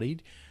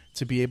able-bodied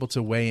to be able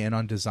to weigh in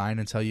on design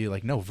and tell you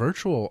like, no,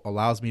 virtual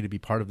allows me to be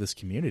part of this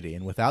community,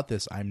 and without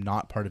this I'm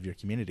not part of your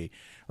community.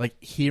 Like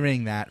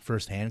hearing that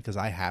firsthand, because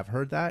I have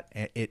heard that,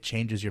 it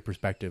changes your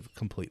perspective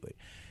completely.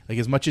 Like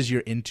as much as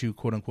you're into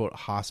quote unquote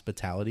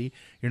hospitality,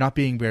 you're not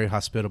being very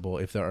hospitable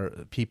if there are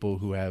people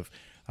who have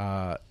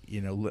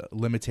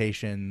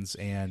limitations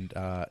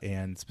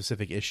and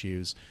specific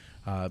issues,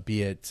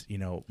 be it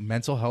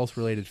mental health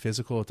related,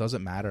 physical, it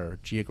doesn't matter,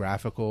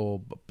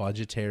 geographical,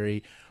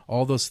 budgetary,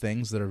 all those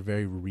things that are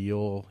very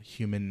real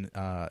human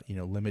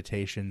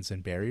limitations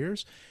and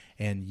barriers.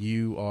 And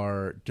you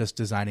are just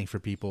designing for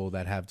people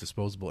that have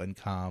disposable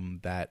income,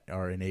 that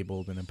are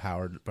enabled and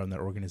empowered from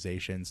their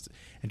organizations,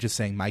 and just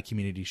saying my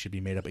community should be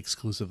made up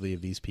exclusively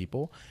of these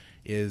people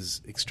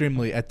is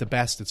extremely, at the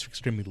best, it's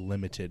extremely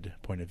limited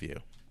point of view.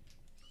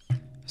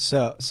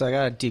 So I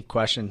got a deep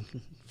question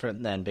for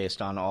then,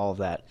 based on all of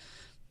that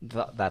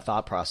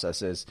thought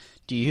process is,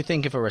 do you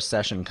think if a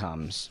recession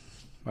comes,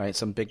 right,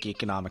 some big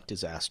economic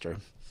disaster,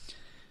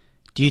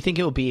 do you think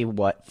it will be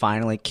what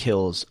finally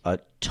kills a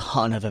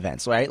ton of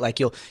events, right?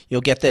 Like you'll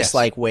get this Yes.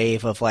 like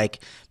wave of like,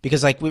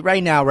 because like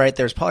right now, right,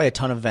 there's probably a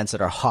ton of events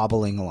that are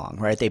hobbling along,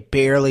 right? They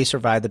barely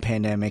survived the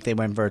pandemic. They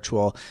went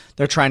virtual.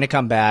 They're trying to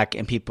come back,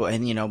 and people,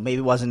 and maybe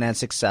it wasn't as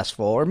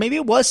successful, or maybe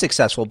it was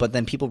successful, but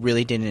then people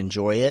really didn't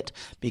enjoy it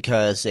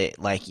because it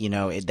like,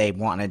 they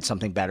wanted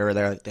something better.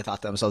 They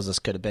thought to themselves this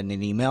could have been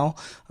an email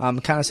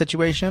kind of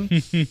situation.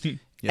 Yep.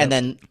 And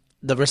then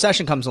the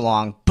recession comes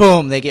along,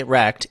 boom, they get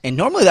wrecked. And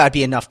normally that'd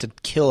be enough to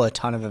kill a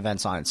ton of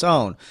events on its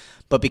own.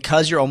 But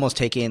because you're almost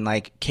kicking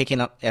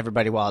up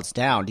everybody while it's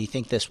down, do you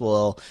think this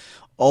will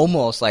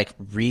almost like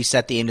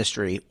reset the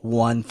industry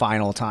one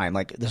final time?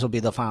 Like this will be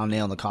the final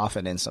nail in the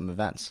coffin in some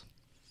events.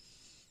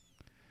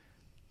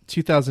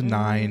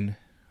 2009,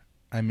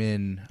 I'm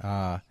in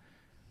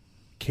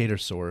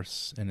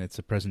CaterSource, and it's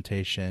a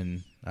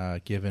presentation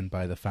given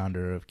by the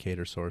founder of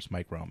CaterSource,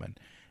 Mike Roman.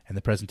 And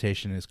the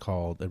presentation is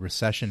called "A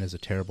Recession is a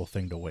Terrible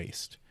Thing to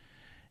Waste."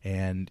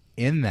 And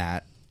in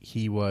that,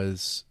 he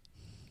was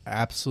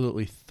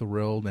absolutely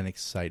thrilled and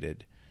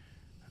excited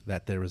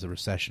that there was a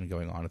recession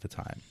going on at the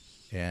time.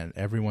 And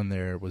everyone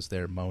there was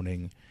there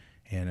moaning.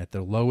 And at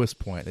the lowest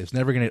point, it's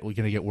never going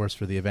to get worse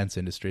for the events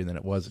industry than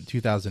it was in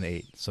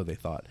 2008, so they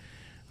thought.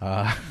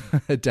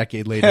 A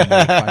decade later, they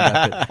find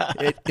out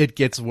that it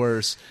gets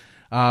worse.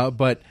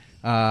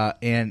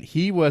 And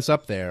he was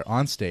up there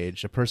on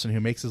stage, a person who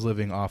makes his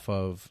living off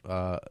of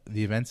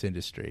the events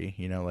industry.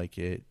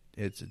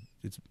 It's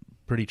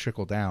pretty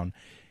trickle down,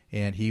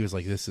 and he was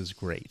like, "This is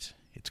great.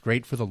 It's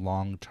great for the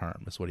long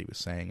term," is what he was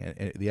saying.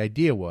 And the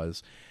idea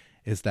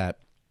is that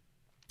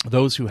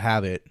those who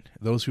have it,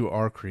 those who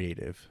are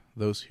creative,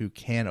 those who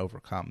can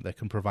overcome, that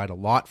can provide a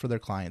lot for their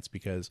clients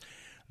because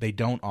they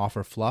don't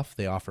offer fluff,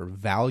 they offer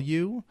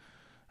value,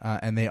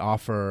 and they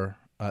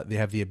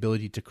have the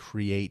ability to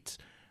create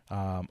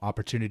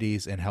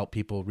opportunities and help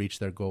people reach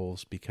their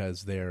goals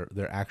because they're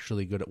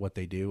actually good at what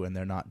they do, and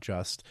they're not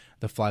just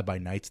the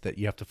fly-by-nights that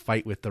you have to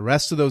fight with the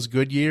rest of those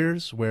good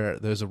years where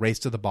there's a race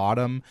to the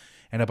bottom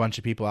and a bunch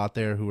of people out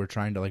there who are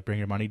trying to like bring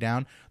your money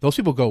down. Those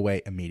people go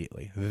away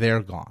immediately.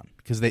 They're gone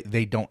because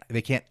they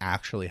can't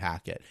actually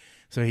hack it.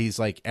 So he's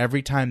like,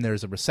 every time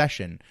there's a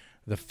recession,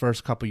 the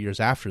first couple years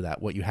after that,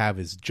 what you have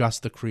is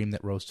just the cream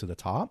that rose to the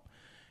top,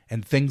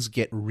 and things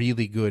get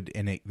really good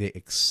and they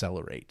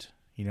accelerate.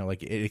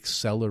 It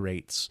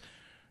accelerates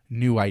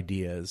new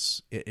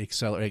ideas. It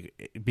accelerates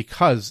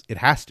because it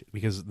has to,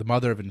 because the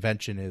mother of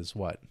invention is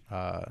what?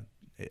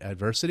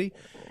 Adversity.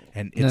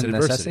 And it's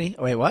adversity. Necessity?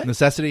 Wait, what?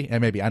 Necessity?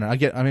 And maybe, I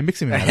don't know. I'm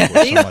mixing the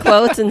metaphors These so much.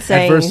 quotes and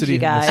sayings, Adversity, you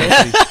guys.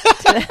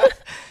 necessity.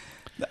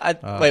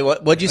 Wait,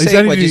 what'd you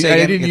say? What'd you say I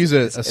again? didn't use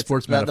a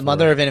sports The metaphor.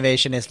 mother of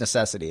innovation is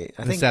necessity.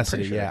 I think, Necessity, I'm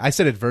pretty sure. yeah. I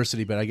said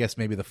adversity, but I guess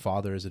maybe the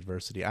father is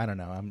adversity. I don't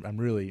know. I'm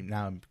really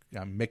now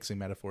I'm mixing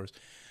metaphors.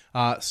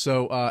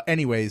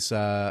 Anyways,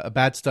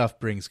 bad stuff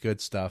brings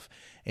good stuff,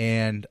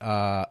 and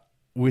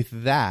with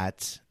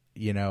that,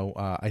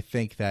 I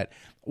think that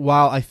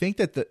while I think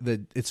that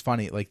the it's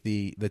funny, like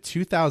the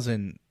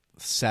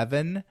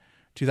 2007,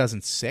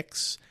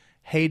 2006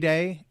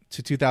 heyday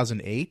to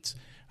 2008.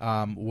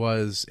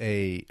 Was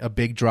a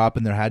big drop,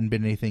 and there hadn't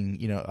been anything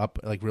up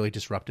like really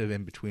disruptive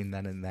in between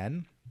then and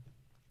then.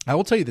 I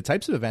will tell you the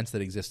types of events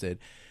that existed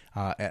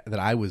that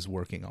I was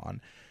working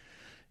on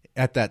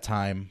at that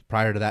time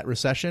prior to that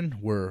recession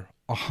were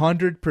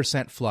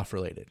 100% fluff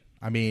related.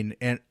 I mean,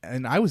 and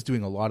I was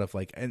doing a lot of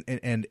like, and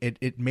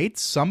it made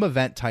some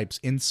event types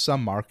in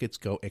some markets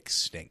go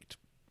extinct,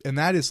 and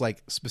that is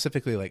like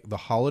specifically like the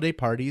holiday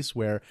parties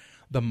where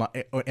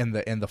and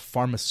the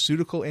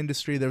pharmaceutical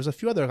industry. There was a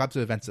few other types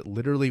of events that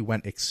literally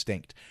went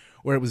extinct,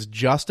 where it was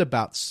just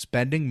about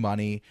spending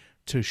money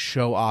to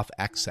show off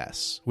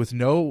excess with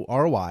no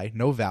ROI,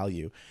 no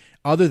value,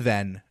 other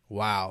than,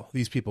 wow,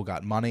 these people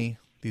got money.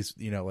 These,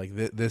 like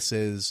this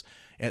is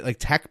like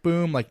tech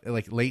boom, like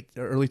late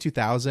early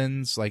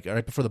 2000s, like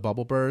right before the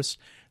bubble burst.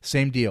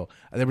 Same deal.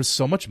 There was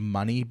so much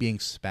money being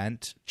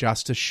spent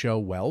just to show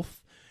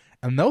wealth,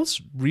 and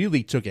those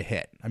really took a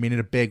hit. I mean, in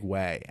a big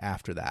way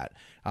after that.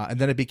 And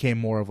then it became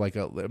more of like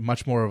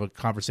much more of a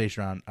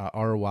conversation around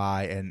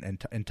ROI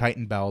and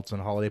tighten belts,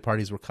 and holiday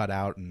parties were cut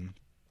out, and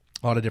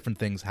a lot of different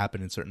things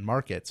happened in certain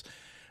markets.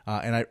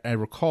 And I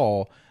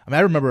recall, I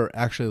remember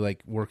actually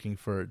like working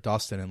for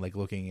Dustin and like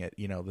looking at,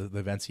 the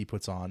events he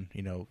puts on,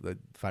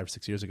 5 or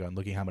 6 years ago, and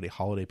looking at how many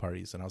holiday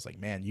parties. And I was like,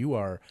 man, you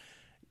are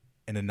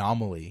an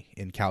anomaly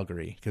in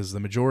Calgary, because the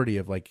majority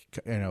of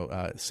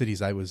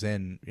cities I was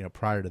in,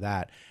 prior to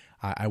that,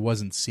 I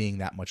wasn't seeing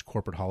that much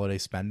corporate holiday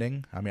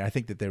spending. I mean, I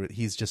think that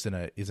he's just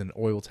is an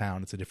oil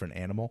town. It's a different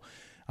animal.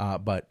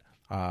 But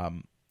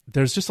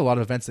there's just a lot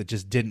of events that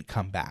just didn't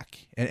come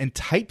back, and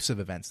types of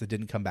events that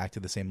didn't come back to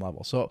the same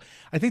level. So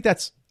I think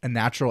that's a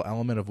natural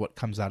element of what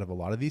comes out of a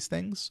lot of these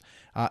things.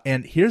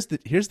 And here's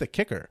the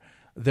kicker.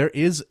 There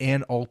is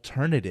an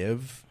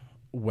alternative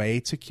way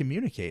to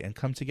communicate and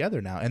come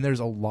together now. And there's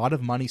a lot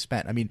of money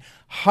spent. I mean,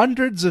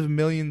 hundreds of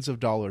millions of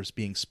dollars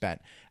being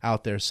spent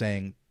out there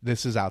saying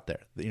this is out there,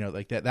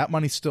 like that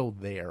money's still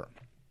there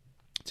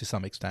to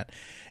some extent.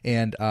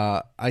 And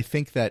I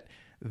think that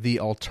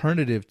the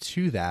alternative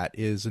to that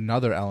is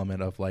another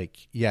element of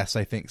like, yes,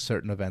 I think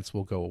certain events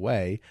will go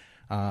away.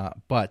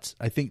 But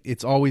I think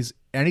it's always,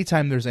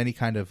 anytime there's any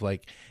kind of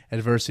like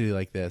adversity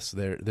like this,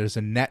 there's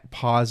a net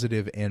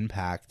positive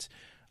impact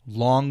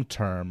long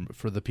term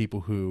for the people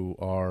who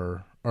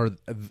are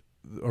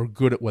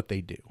good at what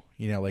they do.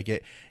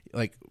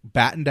 Like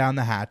batten down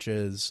the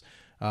hatches,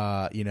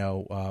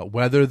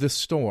 weather the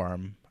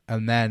storm,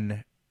 and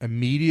then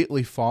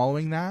immediately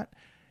following that,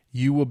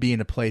 you will be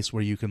in a place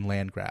where you can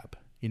land grab.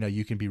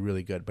 You can be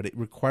really good, but it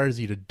requires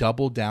you to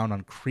double down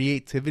on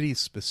creativity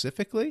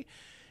specifically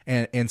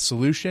and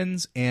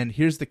solutions. And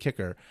here's the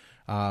kicker,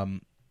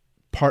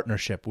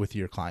 partnership with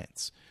your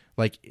clients.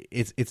 Like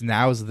it's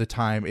now is the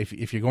time,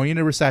 if you're going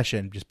into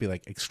recession, just be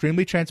like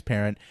extremely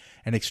transparent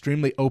and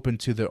extremely open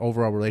to the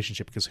overall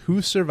relationship, because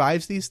who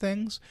survives these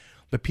things?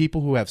 The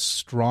people who have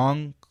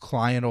strong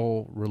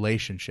cliental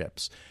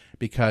relationships,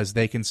 because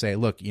they can say,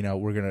 look,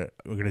 we're going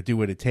to do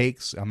what it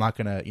takes. I'm not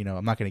going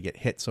to get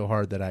hit so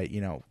hard that I,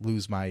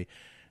 lose my,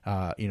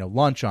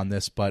 lunch on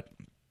this, but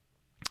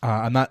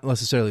I'm not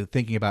necessarily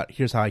thinking about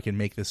here's how I can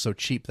make this so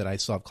cheap that I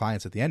still have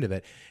clients at the end of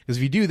it. Because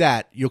if you do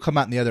that, you'll come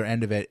out on the other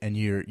end of it, and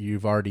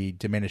you've already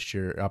diminished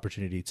your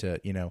opportunity to,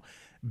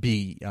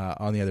 be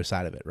on the other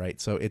side of it, right?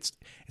 So it's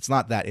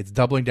not that. It's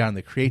doubling down on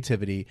the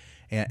creativity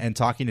and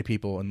talking to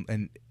people,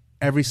 and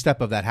every step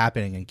of that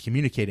happening and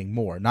communicating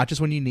more, not just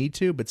when you need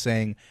to, but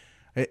saying,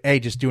 hey,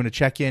 just doing a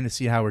check-in to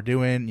see how we're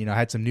doing. I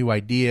had some new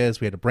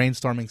ideas. We had a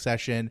brainstorming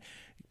session.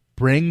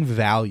 Bring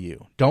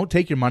value. Don't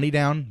take your money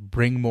down.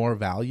 Bring more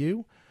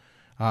value.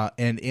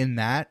 And in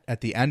that,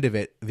 at the end of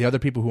it, the other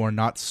people who are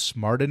not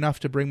smart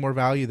enough to bring more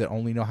value, that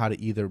only know how to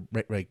either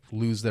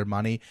lose their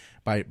money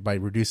by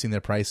reducing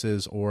their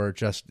prices, or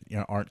just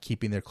aren't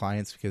keeping their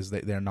clients because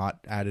they're not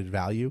added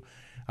value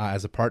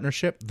as a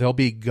partnership, they'll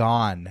be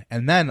gone.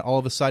 And then all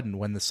of a sudden,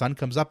 when the sun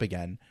comes up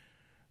again,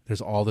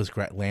 there's all this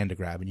land to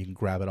grab, and you can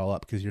grab it all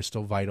up because you're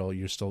still vital,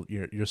 you're still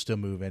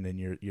moving, and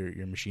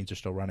your machines are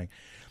still running.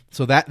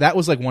 So that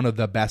was like one of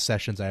the best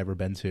sessions I ever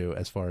been to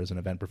as far as an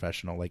event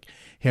professional, like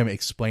him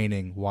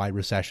explaining why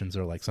recessions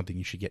are like something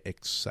you should get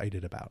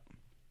excited about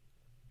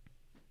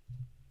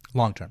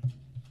long term.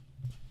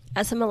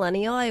 As a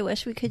millennial, I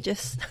wish we could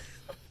just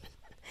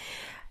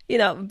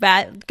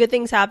good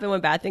things happen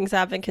when bad things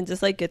happen, can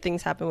just like good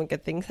things happen when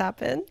good things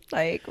happen.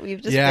 Like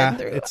we've just been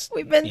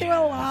through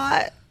a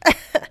lot.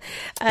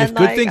 And if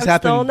good things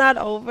happen, still not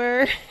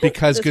over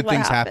because good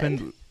things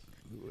happen.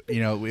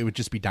 It would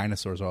just be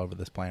dinosaurs all over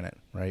this planet,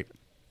 right?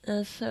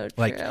 That's so true.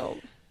 Like,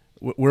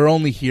 we're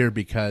only here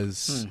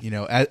because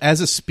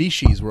as a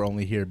species, we're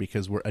only here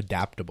because we're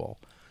adaptable.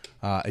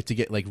 To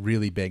get like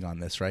really big on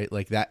this, right?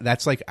 Like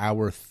that's like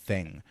our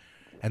thing.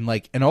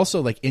 And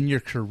also like in your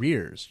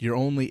careers,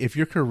 if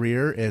your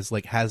career is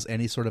like has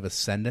any sort of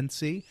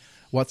ascendancy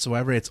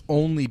whatsoever, it's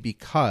only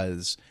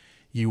because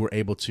you were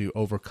able to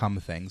overcome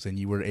things and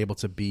you were able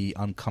to be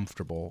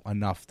uncomfortable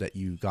enough that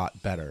you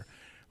got better.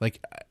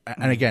 Like,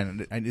 and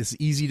again, it's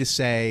easy to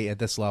say at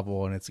this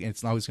level, and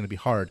it's always going to be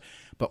hard.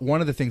 But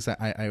one of the things that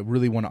I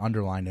really want to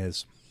underline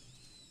is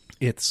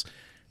it's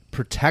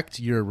protect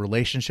your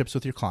relationships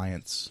with your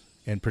clients,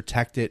 and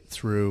protect it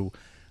through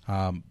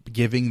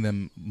giving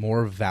them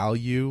more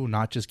value,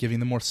 not just giving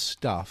them more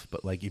stuff,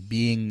 but like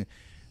being,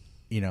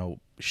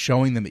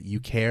 showing them that you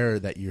care,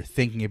 that you're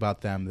thinking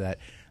about them, that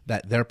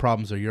their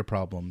problems are your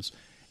problems,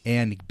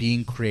 and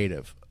being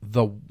creative.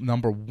 The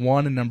number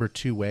one and number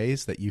two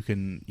ways that you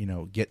can,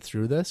 get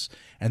through this.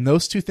 And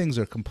those two things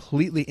are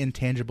completely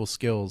intangible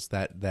skills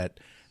that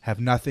have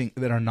nothing,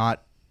 that are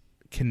not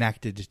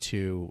connected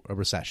to a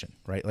recession,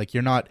 right? Like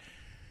you're not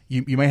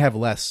you may have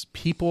less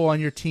people on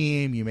your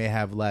team, you may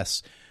have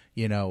less,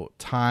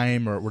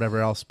 time or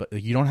whatever else, but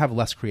you don't have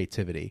less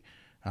creativity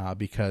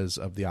because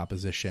of the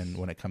opposition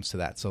when it comes to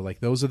that. So like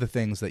those are the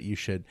things that you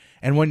should,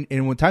 and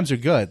when times are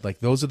good, like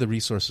those are the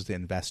resources to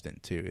invest in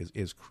too,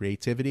 is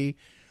creativity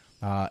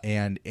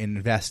and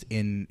invest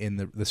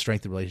in the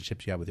strength of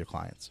relationships you have with your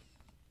clients.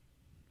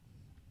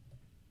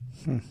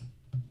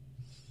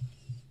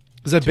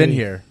 Because I've been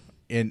here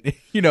in,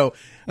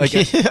 like,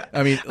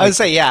 I mean, like, I would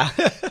say, yeah.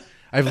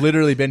 I've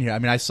literally been here. I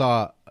mean, I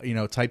saw,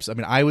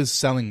 I was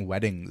selling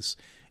weddings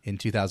in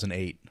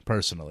 2008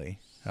 personally,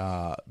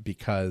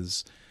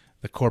 because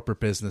the corporate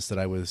business that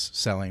I was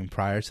selling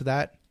prior to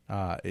that,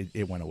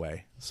 it went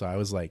away. So I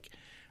was like,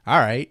 all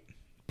right,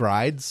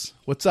 brides,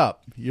 what's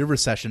up? You're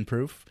recession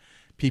proof.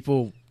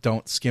 People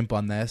don't skimp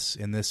on this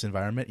in this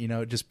environment.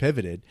 It just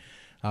pivoted.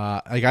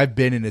 Like I've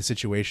been in a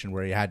situation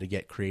where you had to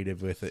get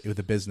creative with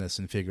a business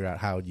and figure out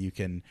how you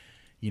can,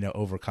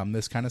 overcome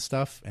this kind of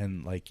stuff.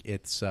 And like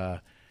it's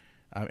I'm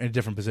in a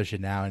different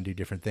position now and do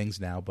different things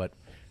now, but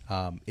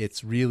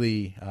it's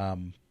really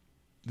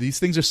these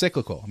things are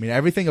cyclical. I mean,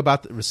 everything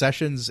about the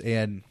recessions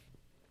and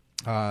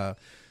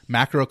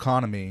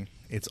macroeconomy,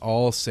 it's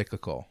all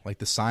cyclical. Like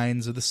the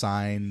signs are the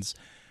signs.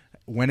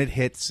 When it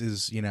hits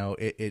is,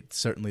 it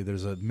certainly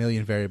there's a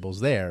million variables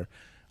there.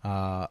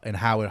 And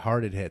how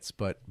hard it hits,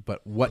 but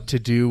what to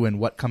do and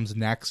what comes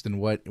next and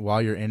what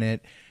while you're in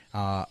it,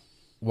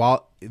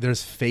 while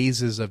there's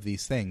phases of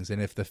these things.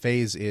 And if the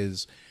phase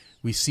is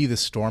we see the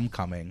storm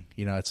coming,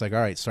 it's like, all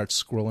right, start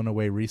squirreling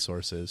away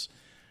resources,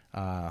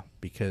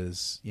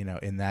 because,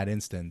 in that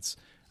instance,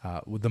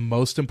 the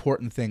most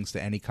important things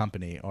to any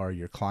company are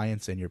your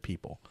clients and your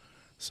people.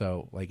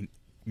 So like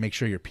make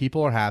sure your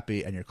people are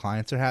happy and your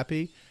clients are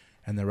happy,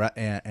 and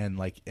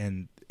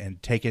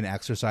and take in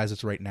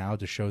exercises right now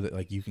to show that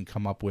like you can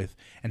come up with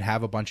and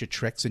have a bunch of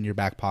tricks in your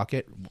back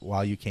pocket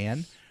while you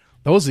can.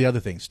 Those are the other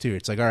things too.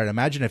 It's like, all right,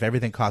 imagine if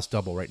everything costs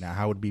double right now,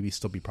 how would BB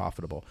still be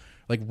profitable?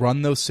 Like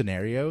run those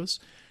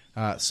scenarios.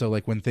 So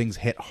like when things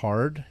hit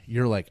hard,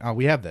 you're like, oh,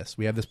 we have this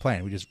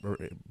plan.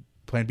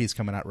 Plan B is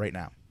coming out right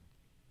now.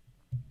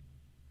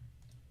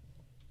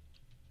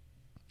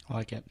 I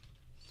like it.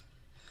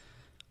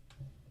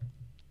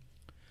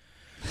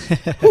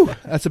 Whew,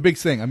 that's a big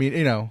thing. I mean,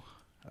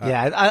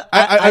 Yeah,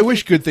 I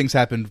wish good things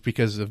happened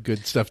because of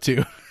good stuff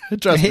too.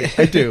 Trust me,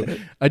 I do.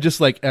 I just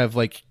have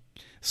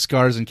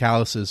scars and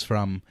calluses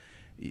from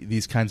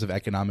these kinds of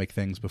economic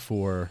things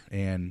before,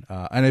 and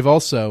I've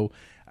also,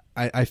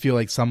 I feel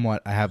like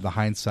somewhat I have the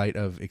hindsight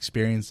of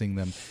experiencing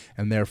them,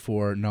 and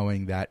therefore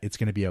knowing that it's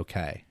going to be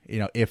okay.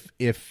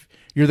 If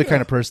you're the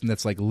kind of person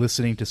that's like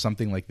listening to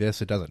something like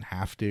this, it doesn't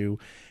have to,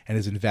 and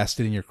is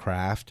invested in your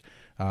craft.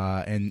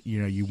 And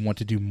you want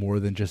to do more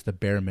than just the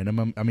bare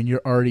minimum. I mean,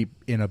 you're already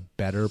in a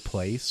better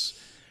place.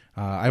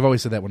 I've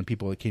always said that when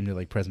people came to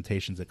like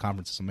presentations at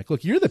conferences, I'm like,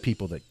 look, you're the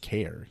people that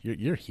care.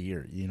 You're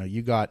here.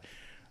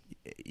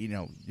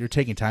 You're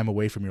taking time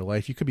away from your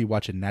life. You could be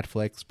watching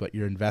Netflix, but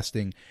you're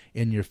investing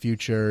in your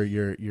future.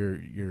 You're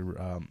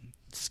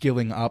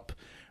skilling up.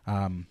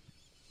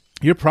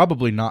 You're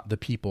probably not the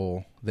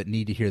people that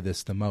need to hear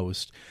this the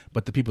most,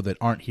 but the people that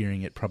aren't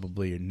hearing it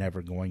probably are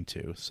never going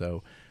to.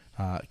 So.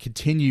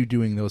 Continue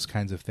doing those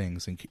kinds of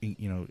things, and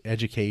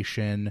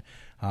education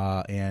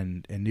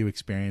and new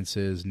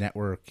experiences,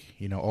 network.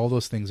 All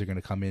those things are going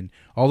to come in.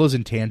 All those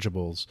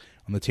intangibles.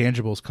 When the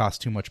tangibles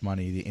cost too much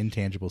money, the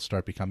intangibles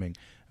start becoming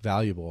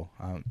valuable.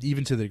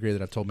 Even to the degree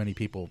that I've told many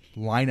people,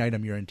 line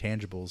item your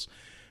intangibles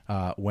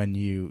when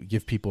you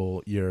give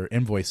people your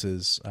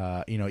invoices.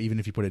 Even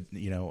if you put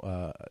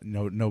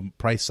no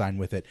price sign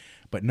with it,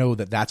 but know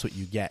that that's what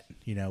you get.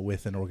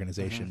 With an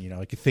organization. Mm-hmm.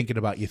 Like you're thinking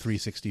about your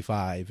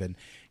 365 and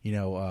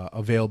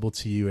available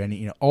to you,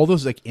 and all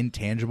those like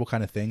intangible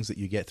kind of things that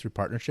you get through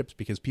partnerships,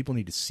 because people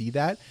need to see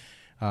that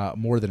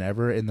more than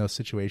ever in those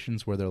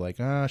situations where they're like,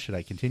 should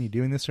I continue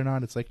doing this or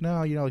not? It's like,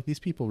 no, like these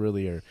people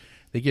really are.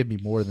 They give me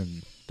more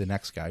than the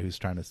next guy who's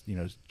trying to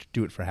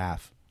do it for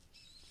half.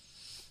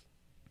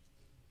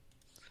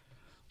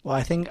 Well,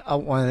 I think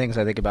one of the things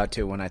I think about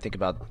too when I think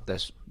about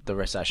the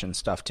recession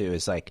stuff too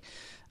is like,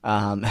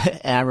 and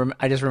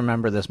I just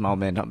remember this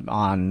moment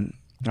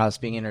I was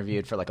being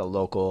interviewed for like a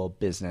local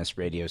business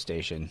radio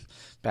station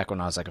back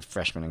when I was like a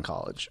freshman in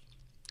college,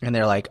 and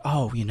they're like,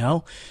 "Oh,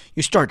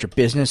 you start your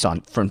business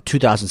from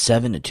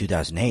 2007 to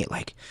 2008.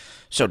 Like,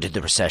 so did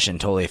the recession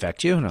totally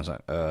affect you?" And I was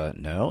like,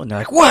 "No." And they're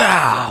like,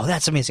 "Wow,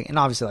 that's amazing." And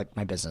obviously, like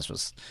my business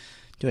was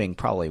doing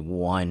probably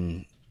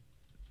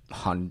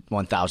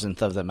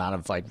 1/1000th of the amount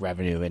of like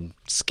revenue and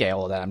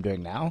scale that I'm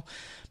doing now.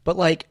 But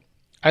like,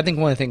 I think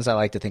one of the things I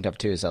like to think of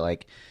too is that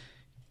like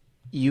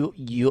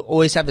you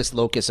always have this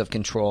locus of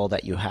control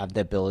that you have the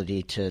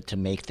ability to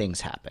make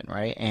things happen,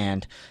 right?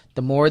 And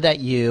the more that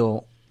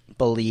you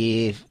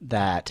believe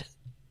that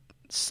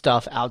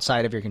stuff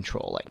outside of your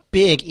control, like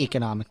big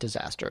economic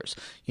disasters,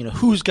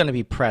 who's going to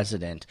be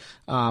president,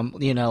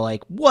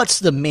 like what's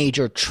the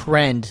major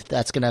trend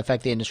that's going to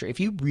affect the industry. If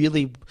you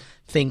really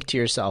think to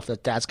yourself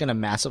that that's going to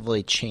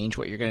massively change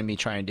what you're going to be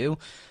trying to do,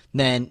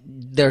 then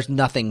there's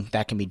nothing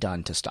that can be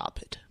done to stop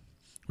it.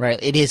 right?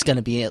 It is going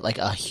to be like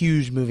a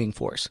huge moving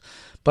force.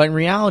 But in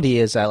reality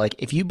is that like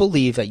if you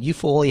believe that you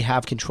fully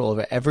have control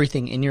over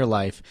everything in your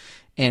life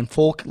and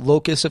full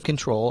locus of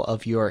control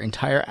of your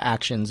entire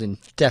actions and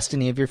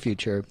destiny of your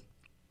future,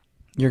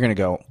 you're going to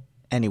go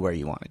anywhere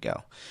you want to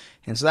go.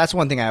 And so that's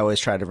one thing I always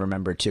try to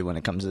remember too when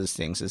it comes to these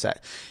things is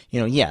that,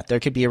 yeah, there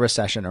could be a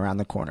recession around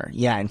the corner.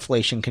 Yeah,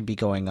 inflation could be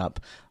going up.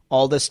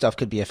 All this stuff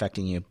could be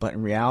affecting you. But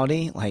in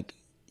reality, like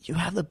you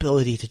have the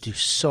ability to do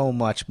so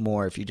much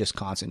more if you just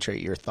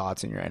concentrate your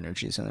thoughts and your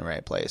energies in the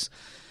right place.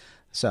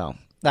 So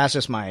that's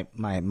just my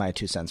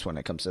 2 cents when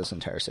it comes to this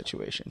entire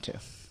situation too.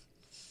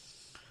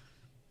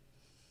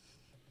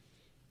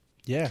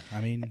 Yeah,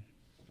 I mean,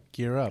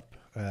 gear up.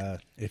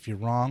 If you're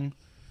wrong,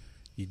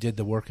 you did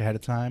the work ahead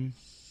of time.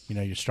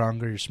 You're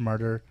stronger, you're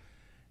smarter.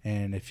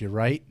 And if you're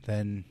right,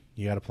 then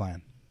you got a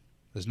plan.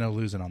 There's no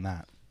losing on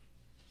that.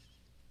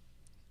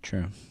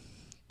 True.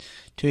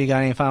 Tu, you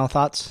got any final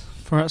thoughts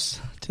for us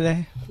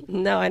today?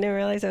 No, I didn't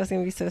realize I was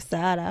going to be so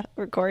sad at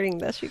recording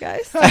this, you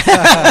guys.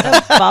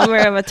 A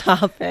bummer of a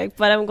topic,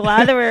 but I'm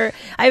glad that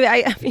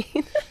I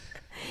mean,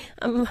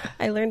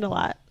 I learned a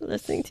lot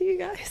listening to you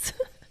guys.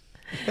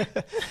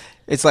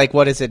 It's like,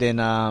 what is it in,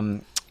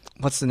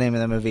 what's the name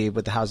of the movie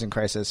with the housing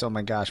crisis? Oh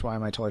my gosh, why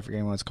am I totally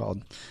forgetting what it's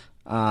called?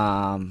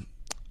 Come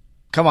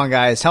on,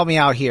 guys, help me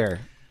out here.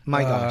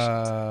 My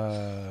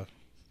gosh.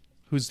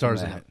 Who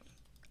stars in it?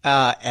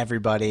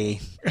 Everybody.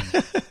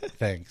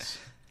 Thanks.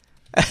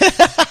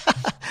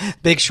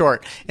 Big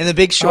Short. In the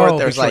Big Short,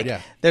 there's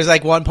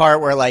like one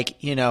part where like,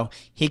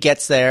 he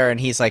gets there and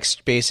he's like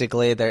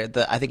basically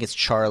I think it's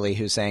Charlie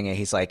who's saying it.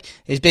 He's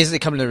basically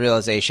coming to the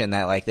realization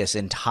that like this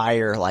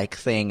entire like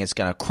thing is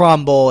going to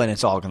crumble and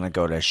it's all going to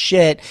go to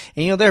shit.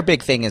 And their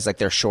big thing is like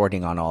they're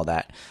shorting on all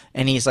that.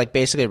 And he's like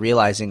basically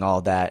realizing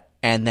all that.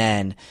 And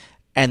then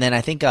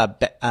I think not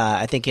Ben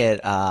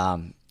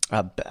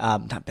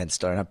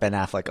Stiller, not Ben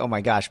Affleck. Oh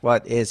my gosh,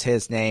 what is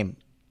his name?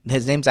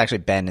 His name's actually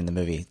Ben in the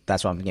movie.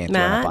 That's what I'm getting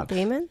thrown up on. Matt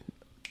Damon?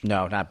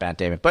 No, not Matt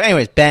Damon. But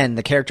anyways, Ben,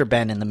 the character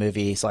Ben in the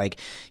movie, he's like,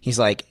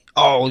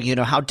 oh,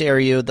 how dare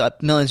you? The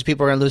millions of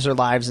people are going to lose their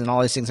lives and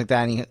all these things like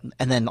that.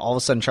 And then all of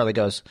a sudden Charlie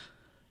goes,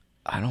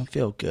 I don't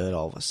feel good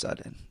all of a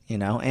sudden,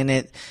 and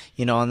it,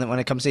 and when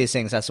it comes to these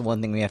things, that's the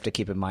one thing we have to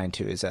keep in mind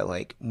too, is that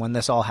like when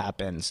this all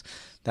happens,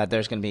 that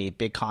there's going to be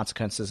big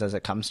consequences as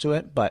it comes to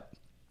it. But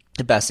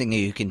the best thing that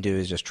you can do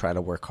is just try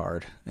to work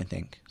hard, I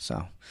think.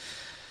 So.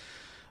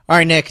 All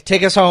right, Nick,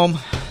 take us home.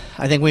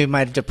 I think we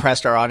might have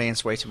depressed our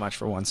audience way too much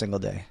for one single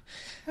day.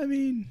 I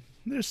mean,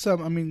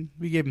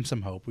 we gave them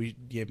some hope. We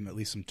gave them at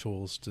least some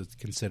tools to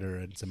consider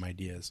and some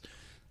ideas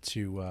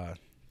to,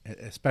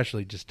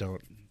 especially just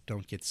don't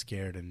get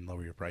scared and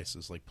lower your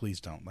prices. Like, please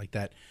don't. Like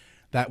that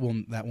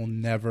will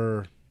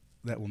never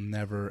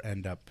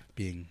end up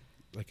being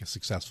like a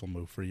successful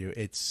move for you.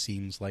 It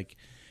seems like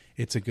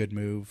it's a good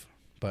move,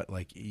 but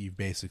like you've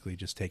basically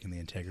just taken the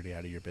integrity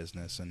out of your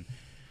business and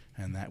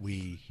that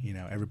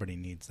everybody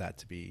needs that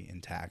to be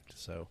intact.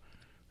 So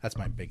that's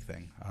my big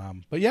thing.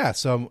 But yeah,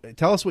 so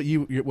tell us what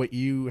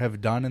you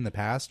have done in the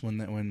past when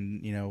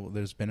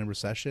there's been a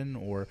recession,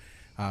 or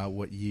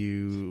what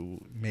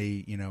you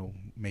may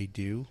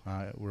do.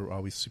 We're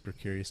always super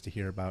curious to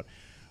hear about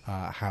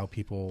how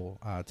people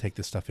take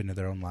this stuff into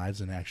their own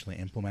lives and actually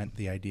implement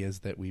the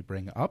ideas that we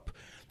bring up.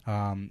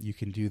 You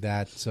can do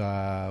that,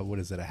 what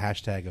is it, a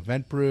hashtag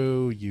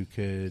eventbrew. You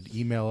could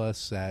email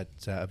us at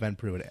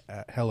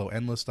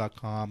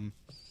eventbrew@helloendless.com.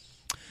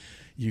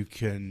 You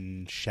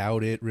can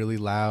shout it really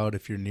loud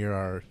if you're near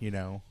our,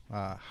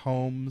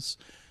 homes.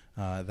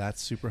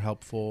 That's super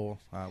helpful.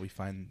 We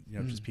find,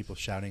 just people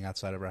shouting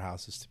outside of our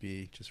houses to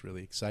be just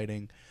really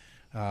exciting.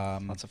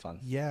 Lots of fun.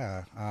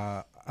 Yeah.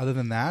 Other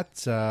than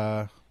that,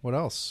 what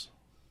else?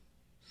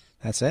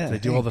 That's it. Did I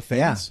do all the things?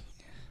 Yeah.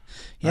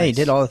 Yeah, Nice. you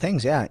did all the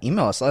things. Yeah,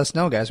 email us. Let us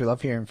know, guys. We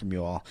love hearing from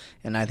you all.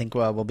 And I think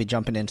we'll be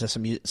jumping into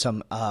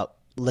some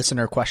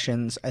listener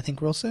questions, I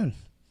think, real soon.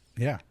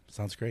 Yeah,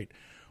 sounds great.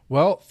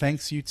 Well,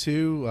 thanks you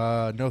two.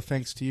 No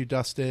thanks to you,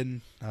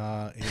 Dustin.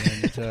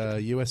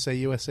 And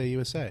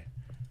USA.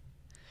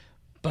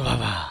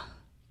 Bye,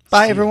 See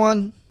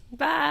everyone.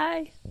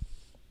 Bye.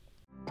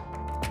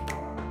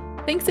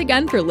 Thanks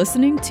again for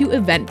listening to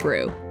Event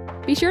Brew.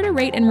 Be sure to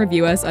rate and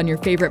review us on your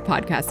favorite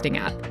podcasting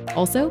app.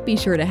 Also, be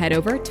sure to head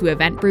over to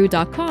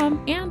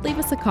eventbrew.com and leave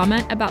us a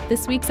comment about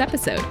this week's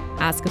episode,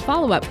 ask a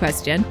follow-up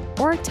question,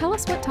 or tell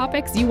us what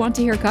topics you want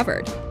to hear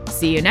covered.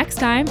 See you next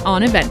time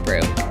on Event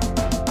Brew.